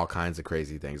who've done all kinds of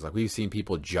crazy things. Like, we've seen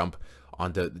people jump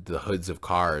onto the hoods of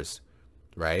cars,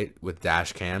 right, with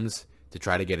dash cams to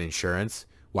try to get insurance.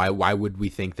 Why would we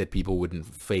think that people wouldn't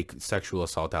fake sexual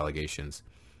assault allegations?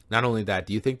 Not only that,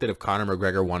 do you think that if Conor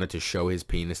McGregor wanted to show his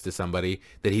penis to somebody,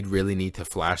 that he'd really need to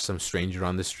flash some stranger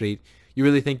on the street? You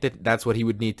really think that that's what he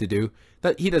would need to do?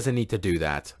 That he doesn't need to do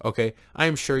that, okay? I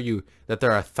am sure you that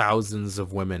there are thousands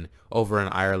of women over in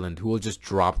Ireland who will just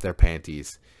drop their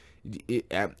panties.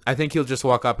 I think he'll just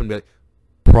walk up and be like,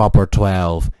 proper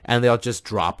 12, and they'll just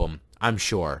drop them. I'm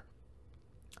sure.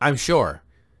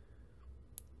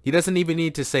 He doesn't even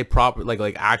need to say proper,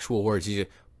 like actual words. He just,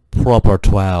 proper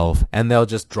 12, and they'll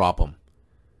just drop them.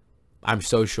 I'm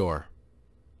so sure.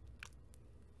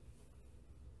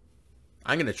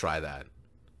 I'm going to try that.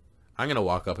 I'm going to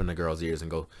walk up in the girl's ears and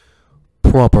go,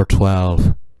 proper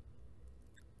 12.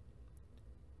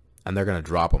 And they're going to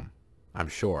drop them. I'm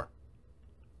sure.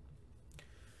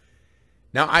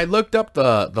 Now, I looked up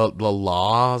the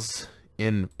laws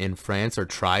in France, or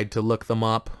tried to look them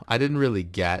up. I didn't really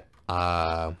get,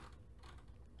 like,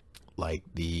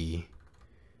 the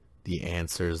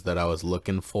answers that I was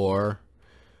looking for.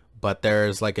 But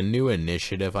there's, like, a new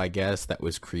initiative, I guess, that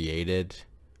was created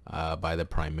by the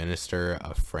Prime Minister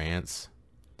of France,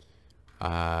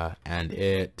 and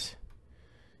it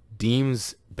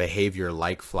deems behavior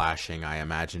like flashing, I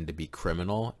imagine, to be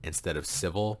criminal instead of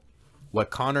civil. What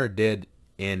Connor did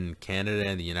in Canada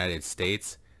and the United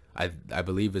States, I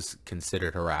believe, is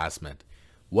considered harassment.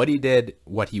 What he did,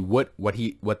 what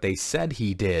they said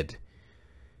he did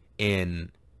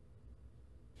in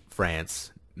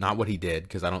France, not what he did,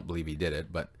 because I don't believe he did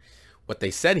it, but what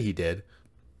they said he did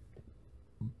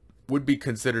would be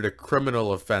considered a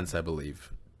criminal offense, I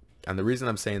believe. And the reason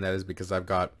I'm saying that is because I've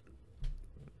got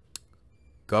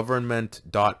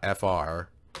government.fr.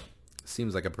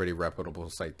 Seems like a pretty reputable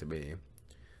site to me.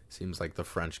 Seems like the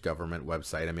French government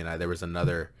website. I mean, there was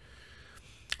another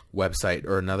website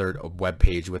or another web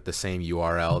page with the same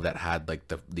URL that had like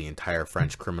the entire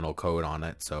French criminal code on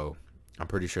it. So I'm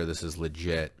pretty sure this is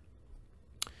legit.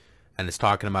 And it's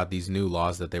talking about these new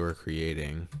laws that they were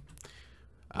creating.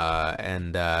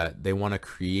 And they want to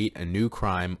create a new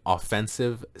crime,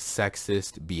 offensive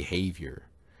sexist behavior.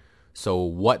 So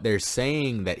what they're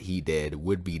saying that he did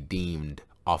would be deemed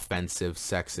offensive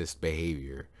sexist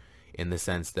behavior, in the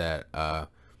sense that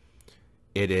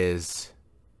it is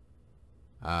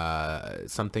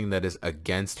something that is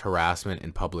against harassment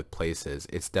in public places.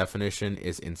 Its definition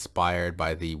is inspired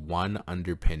by the one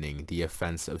underpinning the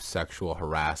offense of sexual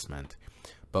harassment,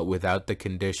 but without the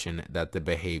condition that the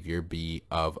behavior be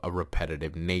of a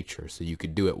repetitive nature. So you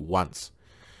could do it once,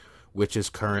 which is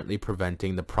currently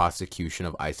preventing the prosecution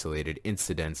of isolated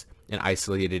incidents, an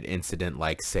isolated incident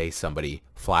like, say, somebody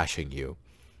flashing you.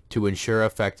 To ensure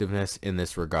effectiveness in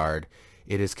this regard,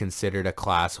 it is considered a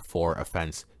class 4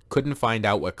 offense couldn't find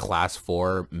out what class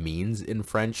 4 means in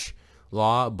French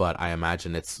law, but I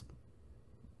imagine it's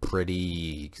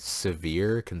pretty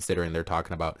severe considering they're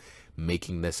talking about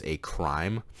making this a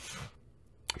crime.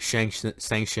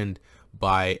 Sanctioned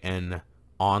by an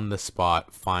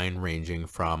on-the-spot fine ranging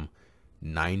from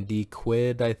 90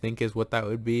 quid, I think is what that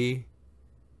would be.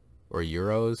 Or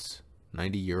euros.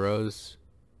 90 euros.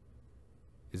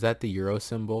 Is that the euro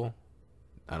symbol?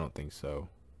 I don't think so.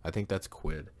 I think that's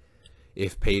quid.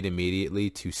 If paid immediately,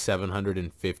 to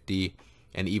 750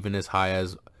 and even as high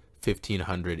as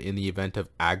 1,500 in the event of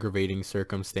aggravating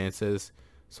circumstances.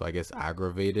 So I guess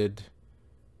aggravated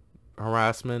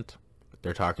harassment.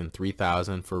 They're talking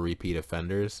 3,000 for repeat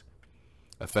offenders.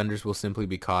 Offenders will simply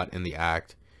be caught in the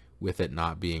act, with it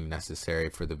not being necessary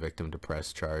for the victim to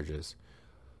press charges.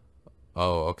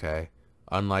 Oh, okay.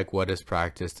 Unlike what is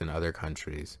practiced in other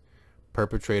countries,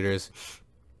 perpetrators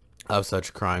of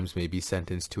such crimes may be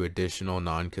sentenced to additional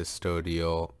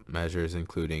non-custodial measures,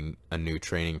 including a new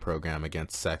training program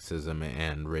against sexism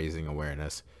and raising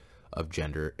awareness of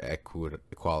gender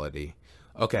equality.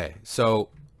 Okay, so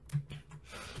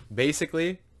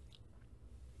basically,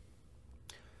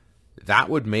 that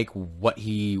would make what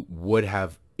he would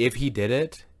have, if he did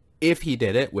it,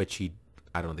 which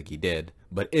I don't think he did,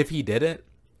 but if he did it,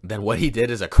 then what he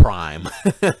did is a crime.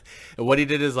 What he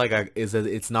did is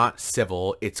it's not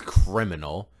civil, it's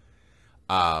criminal.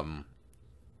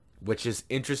 Which is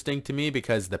interesting to me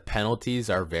because the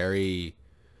penalties are very,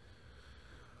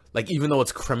 like, even though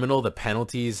it's criminal, the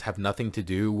penalties have nothing to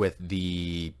do with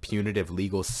the punitive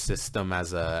legal system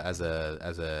as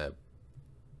an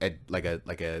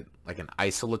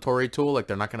isolatory tool. Like,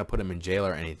 they're not going to put him in jail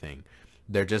or anything.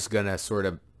 They're just going to sort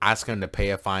of ask him to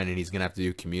pay a fine, and he's going to have to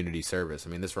do community service. I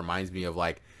mean, this reminds me of,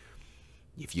 like,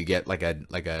 if you get like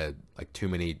too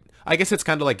many, I guess it's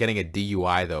kind of like getting a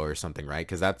DUI though or something, right?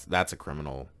 Because that's a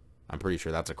criminal. I'm pretty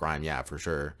sure that's a crime. Yeah, for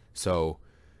sure. So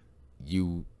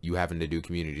you having to do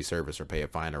community service or pay a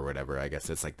fine or whatever, I guess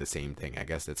it's like the same thing. I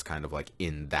guess it's kind of like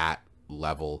in that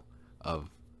level of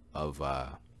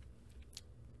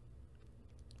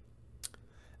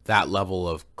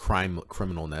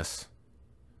criminalness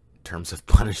in terms of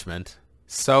punishment.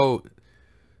 So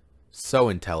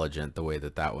intelligent the way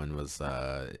that one was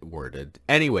worded.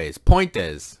 Anyways, point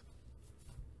is,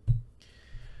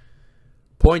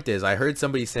 I heard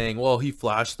somebody saying, well, he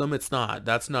flashed them. That's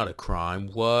not a crime.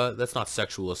 What? That's not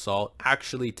sexual assault.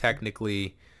 Actually,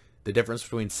 technically, the difference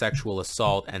between sexual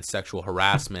assault and sexual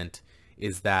harassment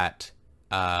is that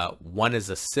one is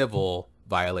a civil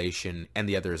violation and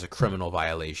the other is a criminal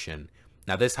violation.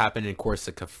 Now, this happened in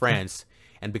Corsica, France,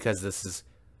 and because this is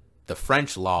the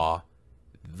French law,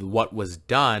 what was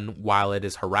done, while it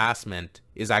is harassment,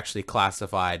 is actually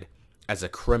classified as a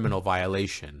criminal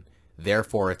violation.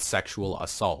 Therefore, it's sexual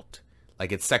assault.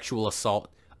 Like, it's sexual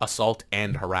assault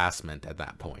and harassment at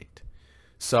that point.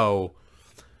 So,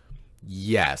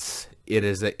 yes, it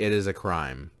is a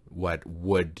crime.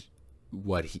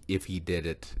 If he did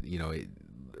it,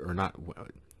 or not,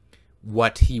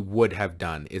 what he would have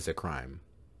done is a crime,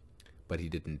 but he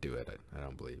didn't do it. I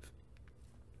don't believe.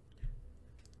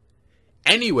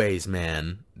 Anyways,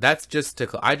 man, that's just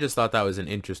I just thought that was an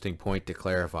interesting point to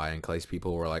clarify in case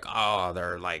people were like, oh,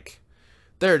 they're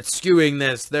skewing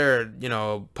this, they're,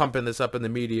 pumping this up in the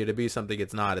media to be something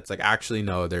it's not. It's like, actually,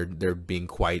 no, they're being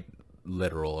quite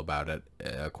literal about it,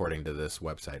 according to this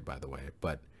website, by the way.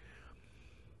 But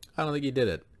I don't think he did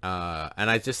it. And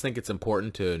I just think it's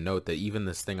important to note that even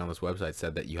this thing on this website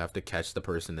said that you have to catch the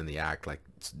person in the act. Like,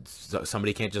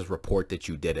 somebody can't just report that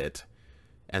you did it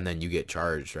and then you get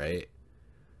charged, right?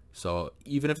 So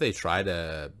even if they try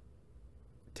to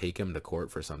take him to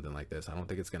court for something like this, I don't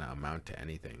think it's going to amount to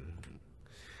anything.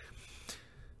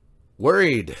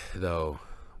 Worried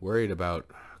about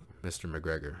Mr.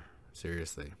 McGregor.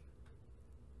 Seriously.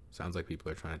 Sounds like people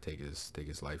are trying to take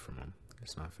his life from him.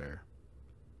 It's not fair.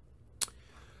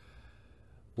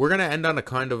 We're going to end on a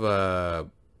kind of a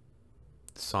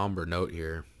somber note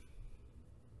here.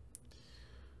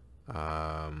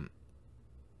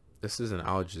 This is an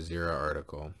Al Jazeera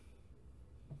article.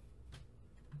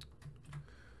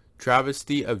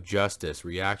 Travesty of justice.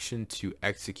 Reaction to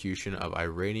execution of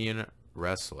Iranian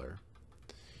wrestler.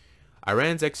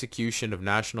 Iran's execution of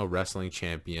national wrestling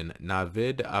champion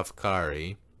Navid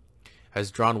Afkari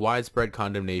has drawn widespread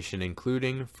condemnation,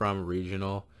 including from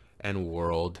regional and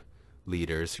world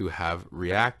leaders who have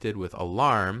reacted with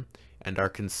alarm and are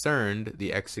concerned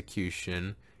the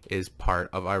execution is part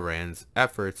of Iran's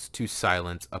efforts to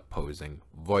silence opposing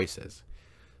voices.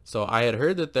 So I had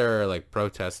heard that there are like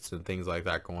protests and things like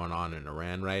that going on in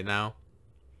Iran right now.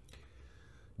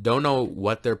 Don't know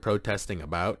what they're protesting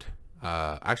about.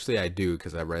 Actually, I do,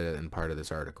 because I read it in part of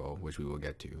this article, which we will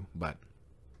get to. But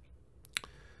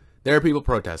there are people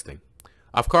protesting.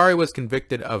 Afkari was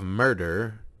convicted of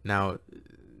murder. Now,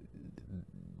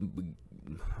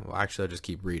 well, actually, I'll just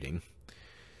keep reading.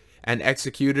 And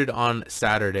executed on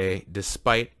Saturday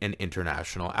despite an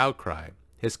international outcry.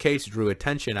 His case drew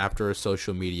attention after a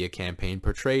social media campaign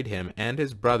portrayed him and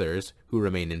his brothers, who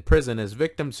remain in prison, as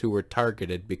victims who were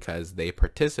targeted because they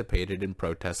participated in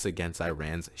protests against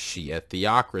Iran's Shia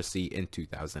theocracy in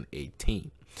 2018.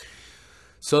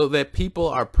 So that people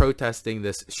are protesting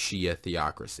this Shia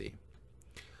theocracy.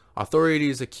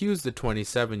 Authorities accused the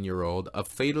 27-year-old of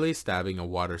fatally stabbing a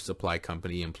water supply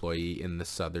company employee in the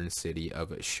southern city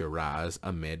of Shiraz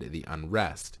amid the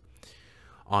unrest.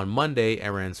 On Monday,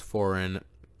 Iran's foreign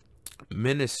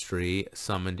ministry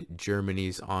summoned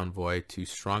Germany's envoy to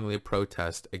strongly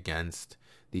protest against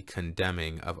the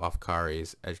condemning of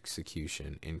Afkari's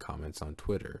execution in comments on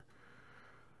Twitter.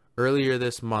 Earlier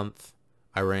this month,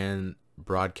 Iran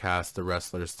broadcast the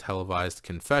wrestler's televised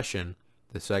confession.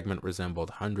 The segment resembled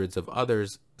hundreds of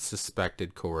others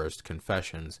suspected coerced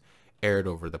confessions aired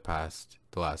over the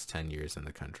last 10 years in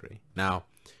the country. Now,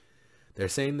 they're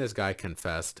saying this guy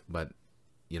confessed, but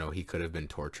he could have been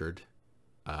tortured.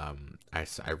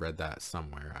 I read that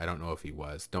somewhere. I don't know if he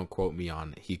was. Don't quote me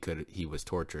on he was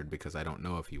tortured, because I don't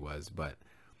know if he was. But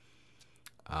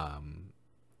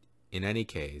in any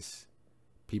case,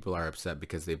 people are upset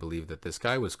because they believe that this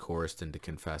guy was coerced into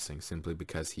confessing simply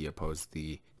because he opposed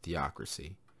the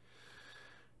theocracy.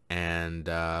 And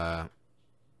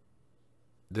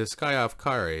this guy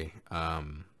Afkari,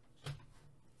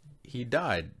 he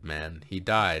died, man. He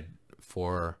died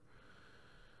for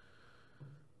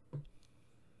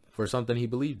something he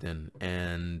believed in.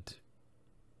 And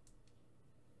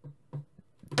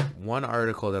one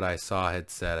article that I saw had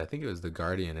said, I think it was The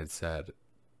Guardian, had said,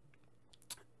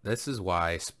 this is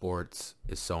why sports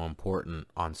is so important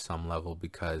on some level,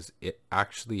 because it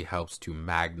actually helps to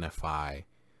magnify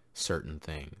certain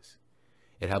things.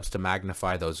 It helps to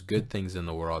magnify those good things in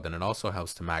the world, and it also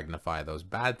helps to magnify those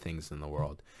bad things in the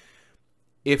world.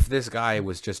 If this guy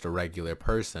was just a regular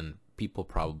person, people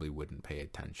probably wouldn't pay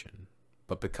attention.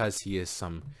 But because he is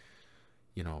some,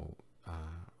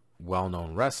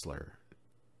 well-known wrestler,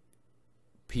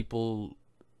 people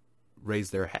raise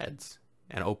their heads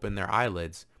and open their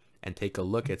eyelids and take a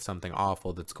look at something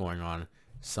awful that's going on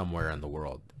somewhere in the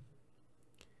world.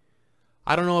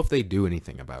 I don't know if they do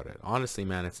anything about it. Honestly,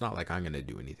 man, it's not like I'm going to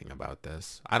do anything about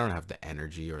this. I don't have the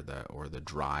energy or the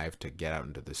drive to get out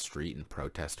into the street and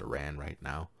protest Iran right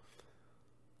now.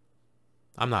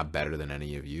 I'm not better than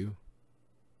any of you.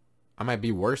 I might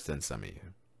be worse than some of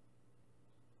you.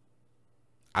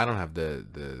 I don't have the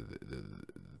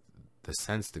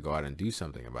sense to go out and do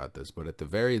something about this, but at the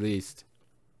very least,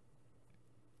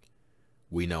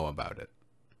 we know about it.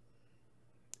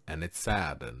 And it's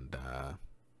sad. And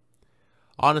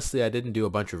honestly, I didn't do a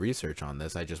bunch of research on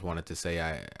this. I just wanted to say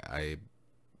I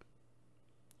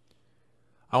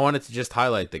wanted to just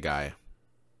highlight the guy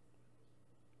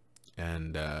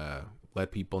and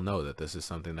let people know that this is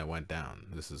something that went down.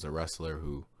 This is a wrestler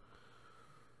who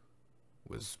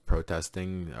was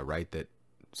protesting a right that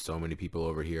so many people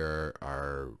over here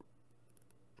are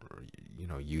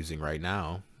using right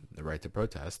now, the right to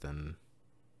protest, and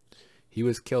he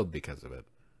was killed because of it.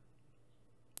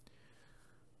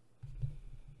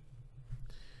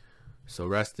 So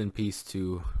rest in peace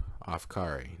to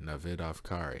Afkari, Navid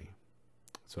Afkari.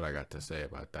 That's what I got to say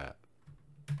about that.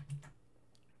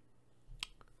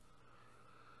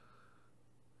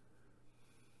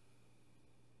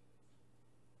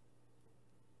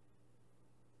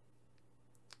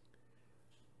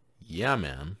 Yeah,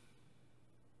 man.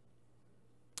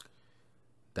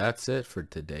 That's it for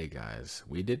today, guys.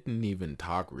 We didn't even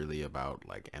talk really about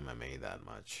like MMA that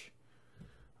much.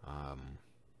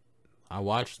 I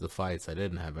watched the fights. I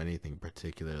didn't have anything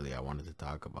particularly I wanted to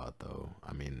talk about, though.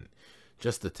 I mean,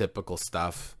 just the typical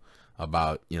stuff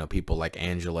about, people like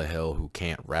Angela Hill who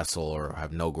can't wrestle or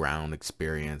have no ground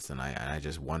experience, and I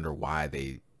just wonder why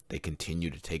they continue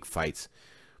to take fights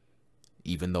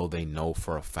even though they know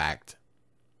for a fact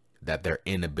that their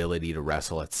inability to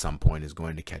wrestle at some point is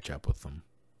going to catch up with them.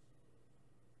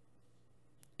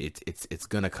 It's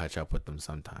going to catch up with them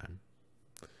sometime.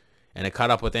 And it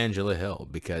caught up with Angela Hill,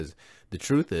 because the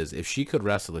truth is, if she could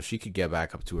wrestle, if she could get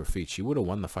back up to her feet, she would have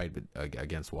won the fight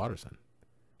against Waterson.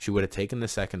 She would have taken the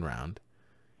second round,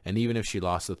 and even if she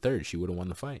lost the third, she would have won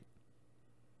the fight.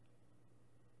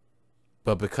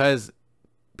 But because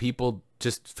people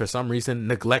just, for some reason,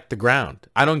 neglect the ground,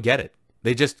 I don't get it.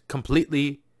 They just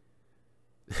completely...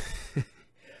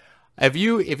 If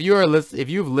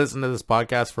you've listened to this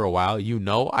podcast for a while, you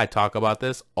know I talk about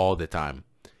this all the time.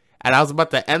 And I was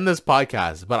about to end this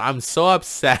podcast, but I'm so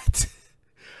upset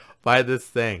by this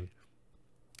thing.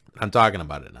 I'm talking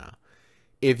about it now.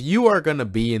 If you are going to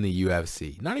be in the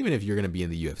UFC, not even if you're going to be in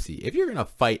the UFC, if you're going to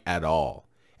fight at all,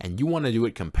 and you want to do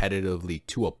it competitively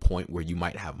to a point where you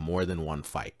might have more than one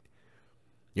fight,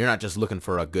 you're not just looking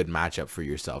for a good matchup for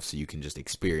yourself so you can just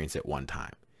experience it one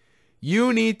time.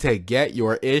 You need to get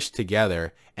your ish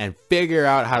together and figure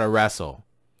out how to wrestle,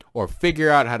 or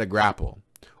figure out how to grapple,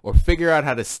 or figure out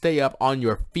how to stay up on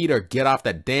your feet or get off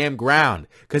the damn ground.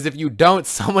 Because if you don't,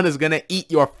 someone is going to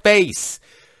eat your face.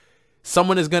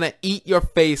 Someone is going to eat your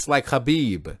face like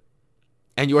Khabib.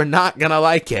 And you're not going to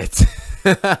like it.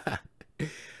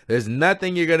 There's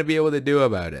nothing you're going to be able to do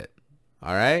about it.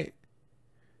 All right?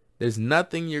 There's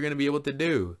nothing you're going to be able to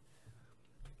do.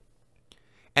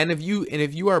 And if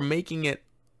you are making it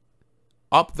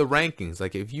up the rankings,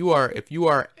 like if you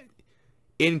are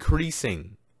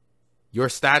increasing your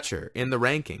stature in the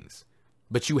rankings,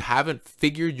 but you haven't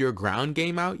figured your ground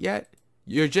game out yet,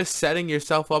 you're just setting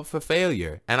yourself up for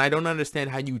failure. And I don't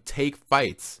understand how you take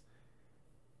fights.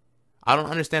 I don't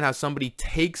understand how somebody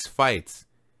takes fights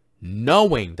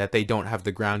knowing that they don't have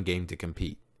the ground game to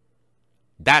compete.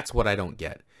 That's what I don't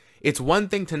get. It's one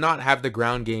thing to not have the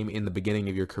ground game in the beginning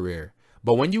of your career,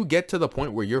 but when you get to the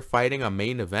point where you're fighting a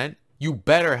main event, you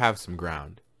better have some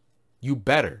ground. You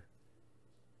better.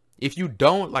 If you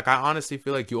don't, like, I honestly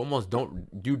feel like you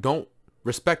don't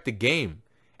respect the game.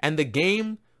 And the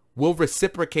game will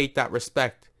reciprocate that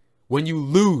respect when you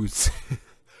lose.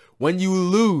 When you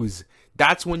lose,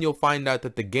 that's when you'll find out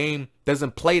that the game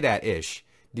doesn't play that ish.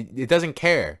 It doesn't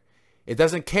care. It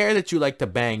doesn't care that you like to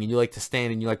bang and you like to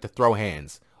stand and you like to throw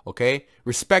hands. Okay?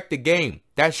 Respect the game.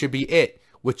 That should be it.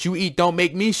 What you eat don't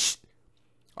make me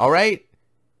all right?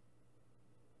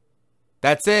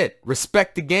 That's it.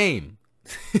 Respect the game.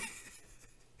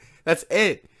 That's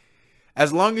it.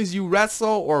 As long as you wrestle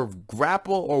or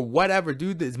grapple or whatever,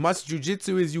 do as much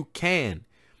jiu-jitsu as you can,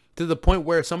 to the point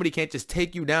where somebody can't just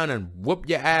take you down and whoop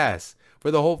your ass for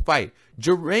the whole fight.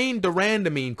 Germaine de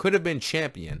Randamie could have been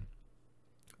champion.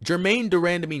 Germaine de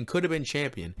Randamie could have been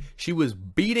champion. She was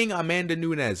beating Amanda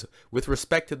Nunes with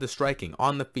respect to the striking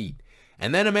on the feet.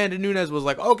 And then Amanda Nunes was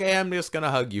like, okay, I'm just going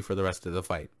to hug you for the rest of the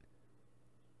fight.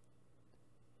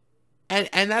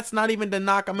 And that's not even to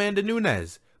knock Amanda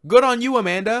Nunes. Good on you,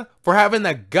 Amanda, for having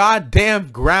the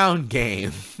goddamn ground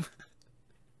game.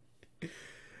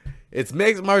 It's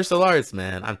mixed martial arts,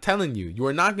 man. I'm telling you, you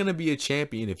are not going to be a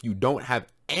champion if you don't have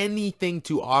anything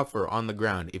to offer on the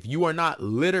ground. If you are not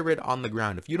literate on the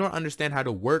ground, if you don't understand how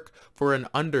to work for an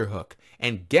underhook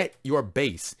and get your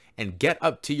base and get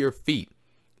up to your feet,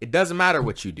 it doesn't matter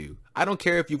what you do. I don't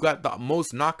care if you got the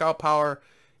most knockout power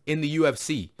in the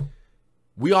UFC.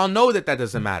 We all know that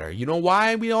doesn't matter. You know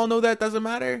why we all know that doesn't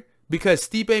matter? Because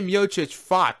Stipe Miocic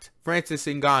fought Francis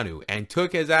Ngannou and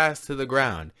took his ass to the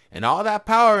ground. And all that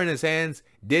power in his hands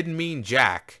didn't mean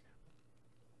jack.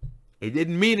 It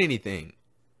didn't mean anything.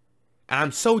 And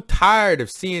I'm so tired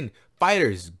of seeing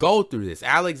fighters go through this.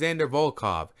 Alexander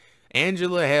Volkov,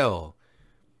 Angela Hill.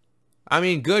 I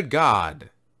mean, good God.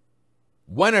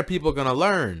 When are people going to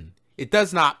learn? It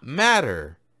does not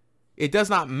matter. It does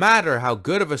not matter how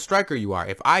good of a striker you are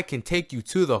if I can take you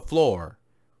to the floor.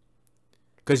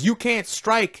 Because you can't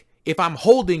strike if I'm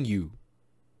holding you.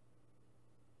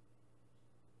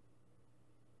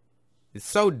 It's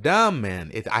so dumb,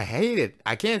 man. I hate it.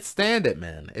 I can't stand it,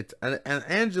 man. It's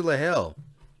Angela Hill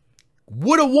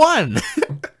would have won.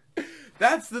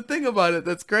 That's the thing about it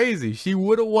that's crazy. She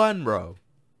would have won, bro.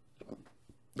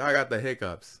 Now I got the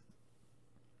hiccups.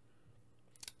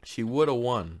 She would have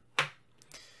won.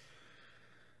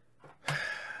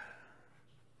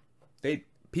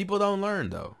 People don't learn,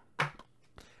 though.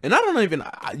 And I don't even,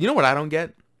 you know what I don't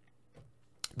get?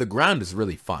 The ground is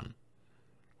really fun.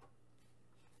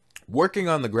 Working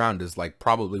on the ground is like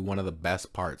probably one of the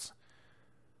best parts,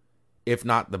 if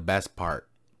not the best part.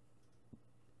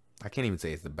 I can't even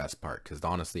say it's the best part because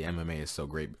honestly MMA is so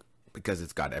great because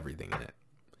it's got everything in it.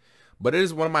 But it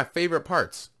is one of my favorite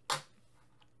parts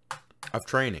of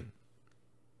training.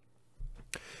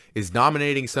 Is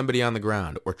dominating somebody on the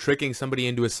ground or tricking somebody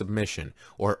into a submission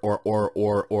or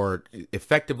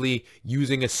effectively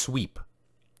using a sweep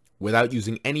without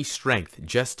using any strength,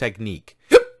 just technique.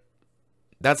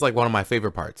 That's like one of my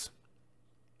favorite parts.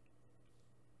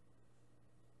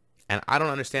 And I don't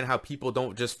understand how people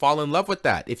don't just fall in love with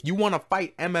that. If you want to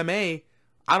fight MMA,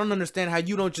 I don't understand how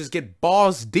you don't just get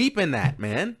balls deep in that,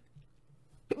 man.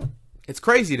 It's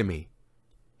crazy to me.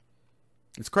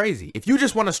 It's crazy. If you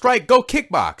just want to strike, go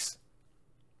kickbox.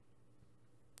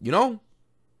 You know?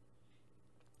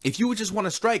 If you just want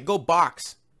to strike, go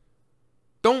box.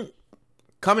 Don't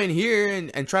come in here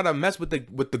and try to mess with the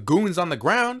goons on the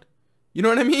ground. You know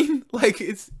what I mean? Like,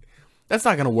 that's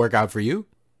not going to work out for you.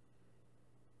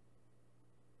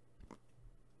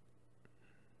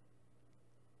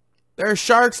 There are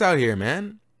sharks out here,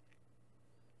 man.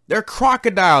 There are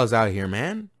crocodiles out here,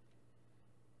 man.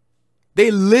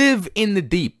 They live in the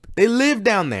deep. They live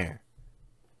down there.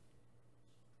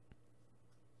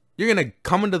 You're going to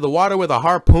come into the water with a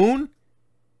harpoon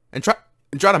and try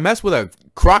to mess with a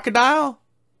crocodile?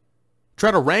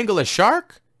 Try to wrangle a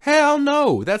shark? Hell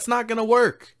no, that's not going to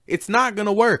work. It's not going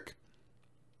to work.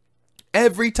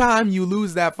 Every time you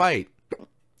lose that fight,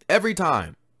 every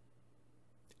time,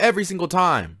 every single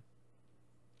time.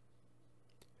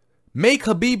 Make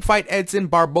Khabib fight Edson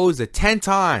Barboza 10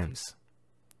 times,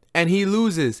 and he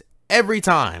loses every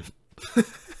time.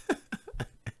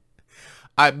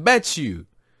 I bet you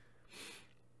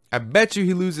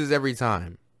he loses every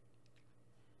time.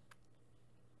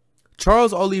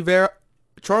 Charles Oliveira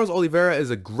is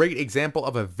a great example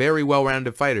of a very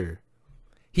well-rounded fighter.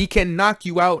 He can knock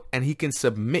you out and he can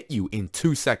submit you in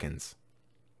 2 seconds.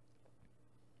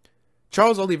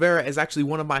 Charles Oliveira is actually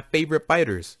one of my favorite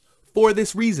fighters for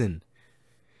this reason.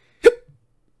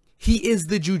 He is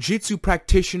the jiu-jitsu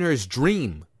practitioner's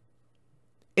dream.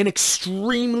 An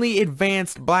extremely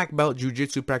advanced black belt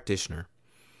jiu-jitsu practitioner.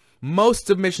 Most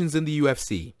submissions in the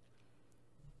UFC.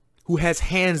 Who has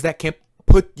hands that can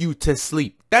put you to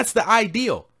sleep. That's the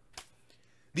ideal.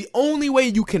 The only way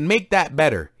you can make that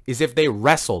better is if they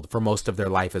wrestled for most of their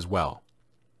life as well.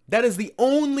 That is the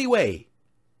only way.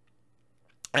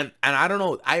 And I don't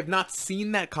know, I have not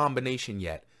seen that combination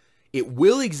yet. It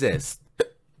will exist,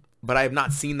 but I have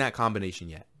not seen that combination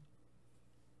yet.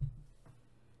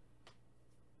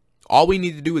 All we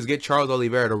need to do is get Charles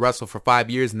Oliveira to wrestle for 5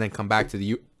 years and then come back to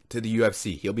the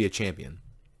UFC. He'll be a champion.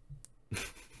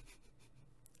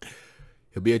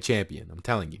 He'll be a champion, I'm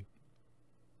telling you.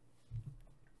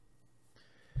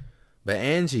 But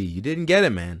Angie, you didn't get it,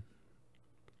 man.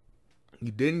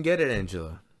 You didn't get it,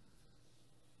 Angela.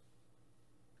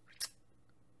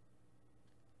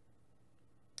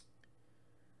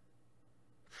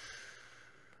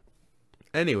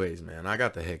 Anyways, man, I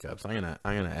got the hiccups. I'm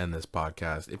gonna end this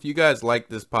podcast. If you guys like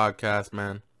this podcast,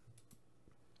 man,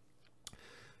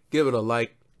 give it a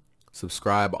like,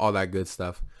 subscribe, all that good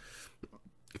stuff.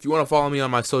 If you want to follow me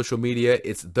on my social media,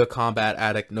 it's The Combat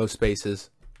Addict, no spaces.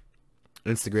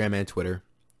 Instagram and Twitter.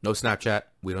 No Snapchat.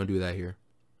 We don't do that here.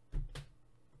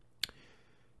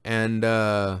 And,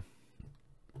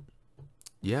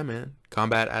 yeah, man.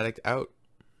 Combat Addict out.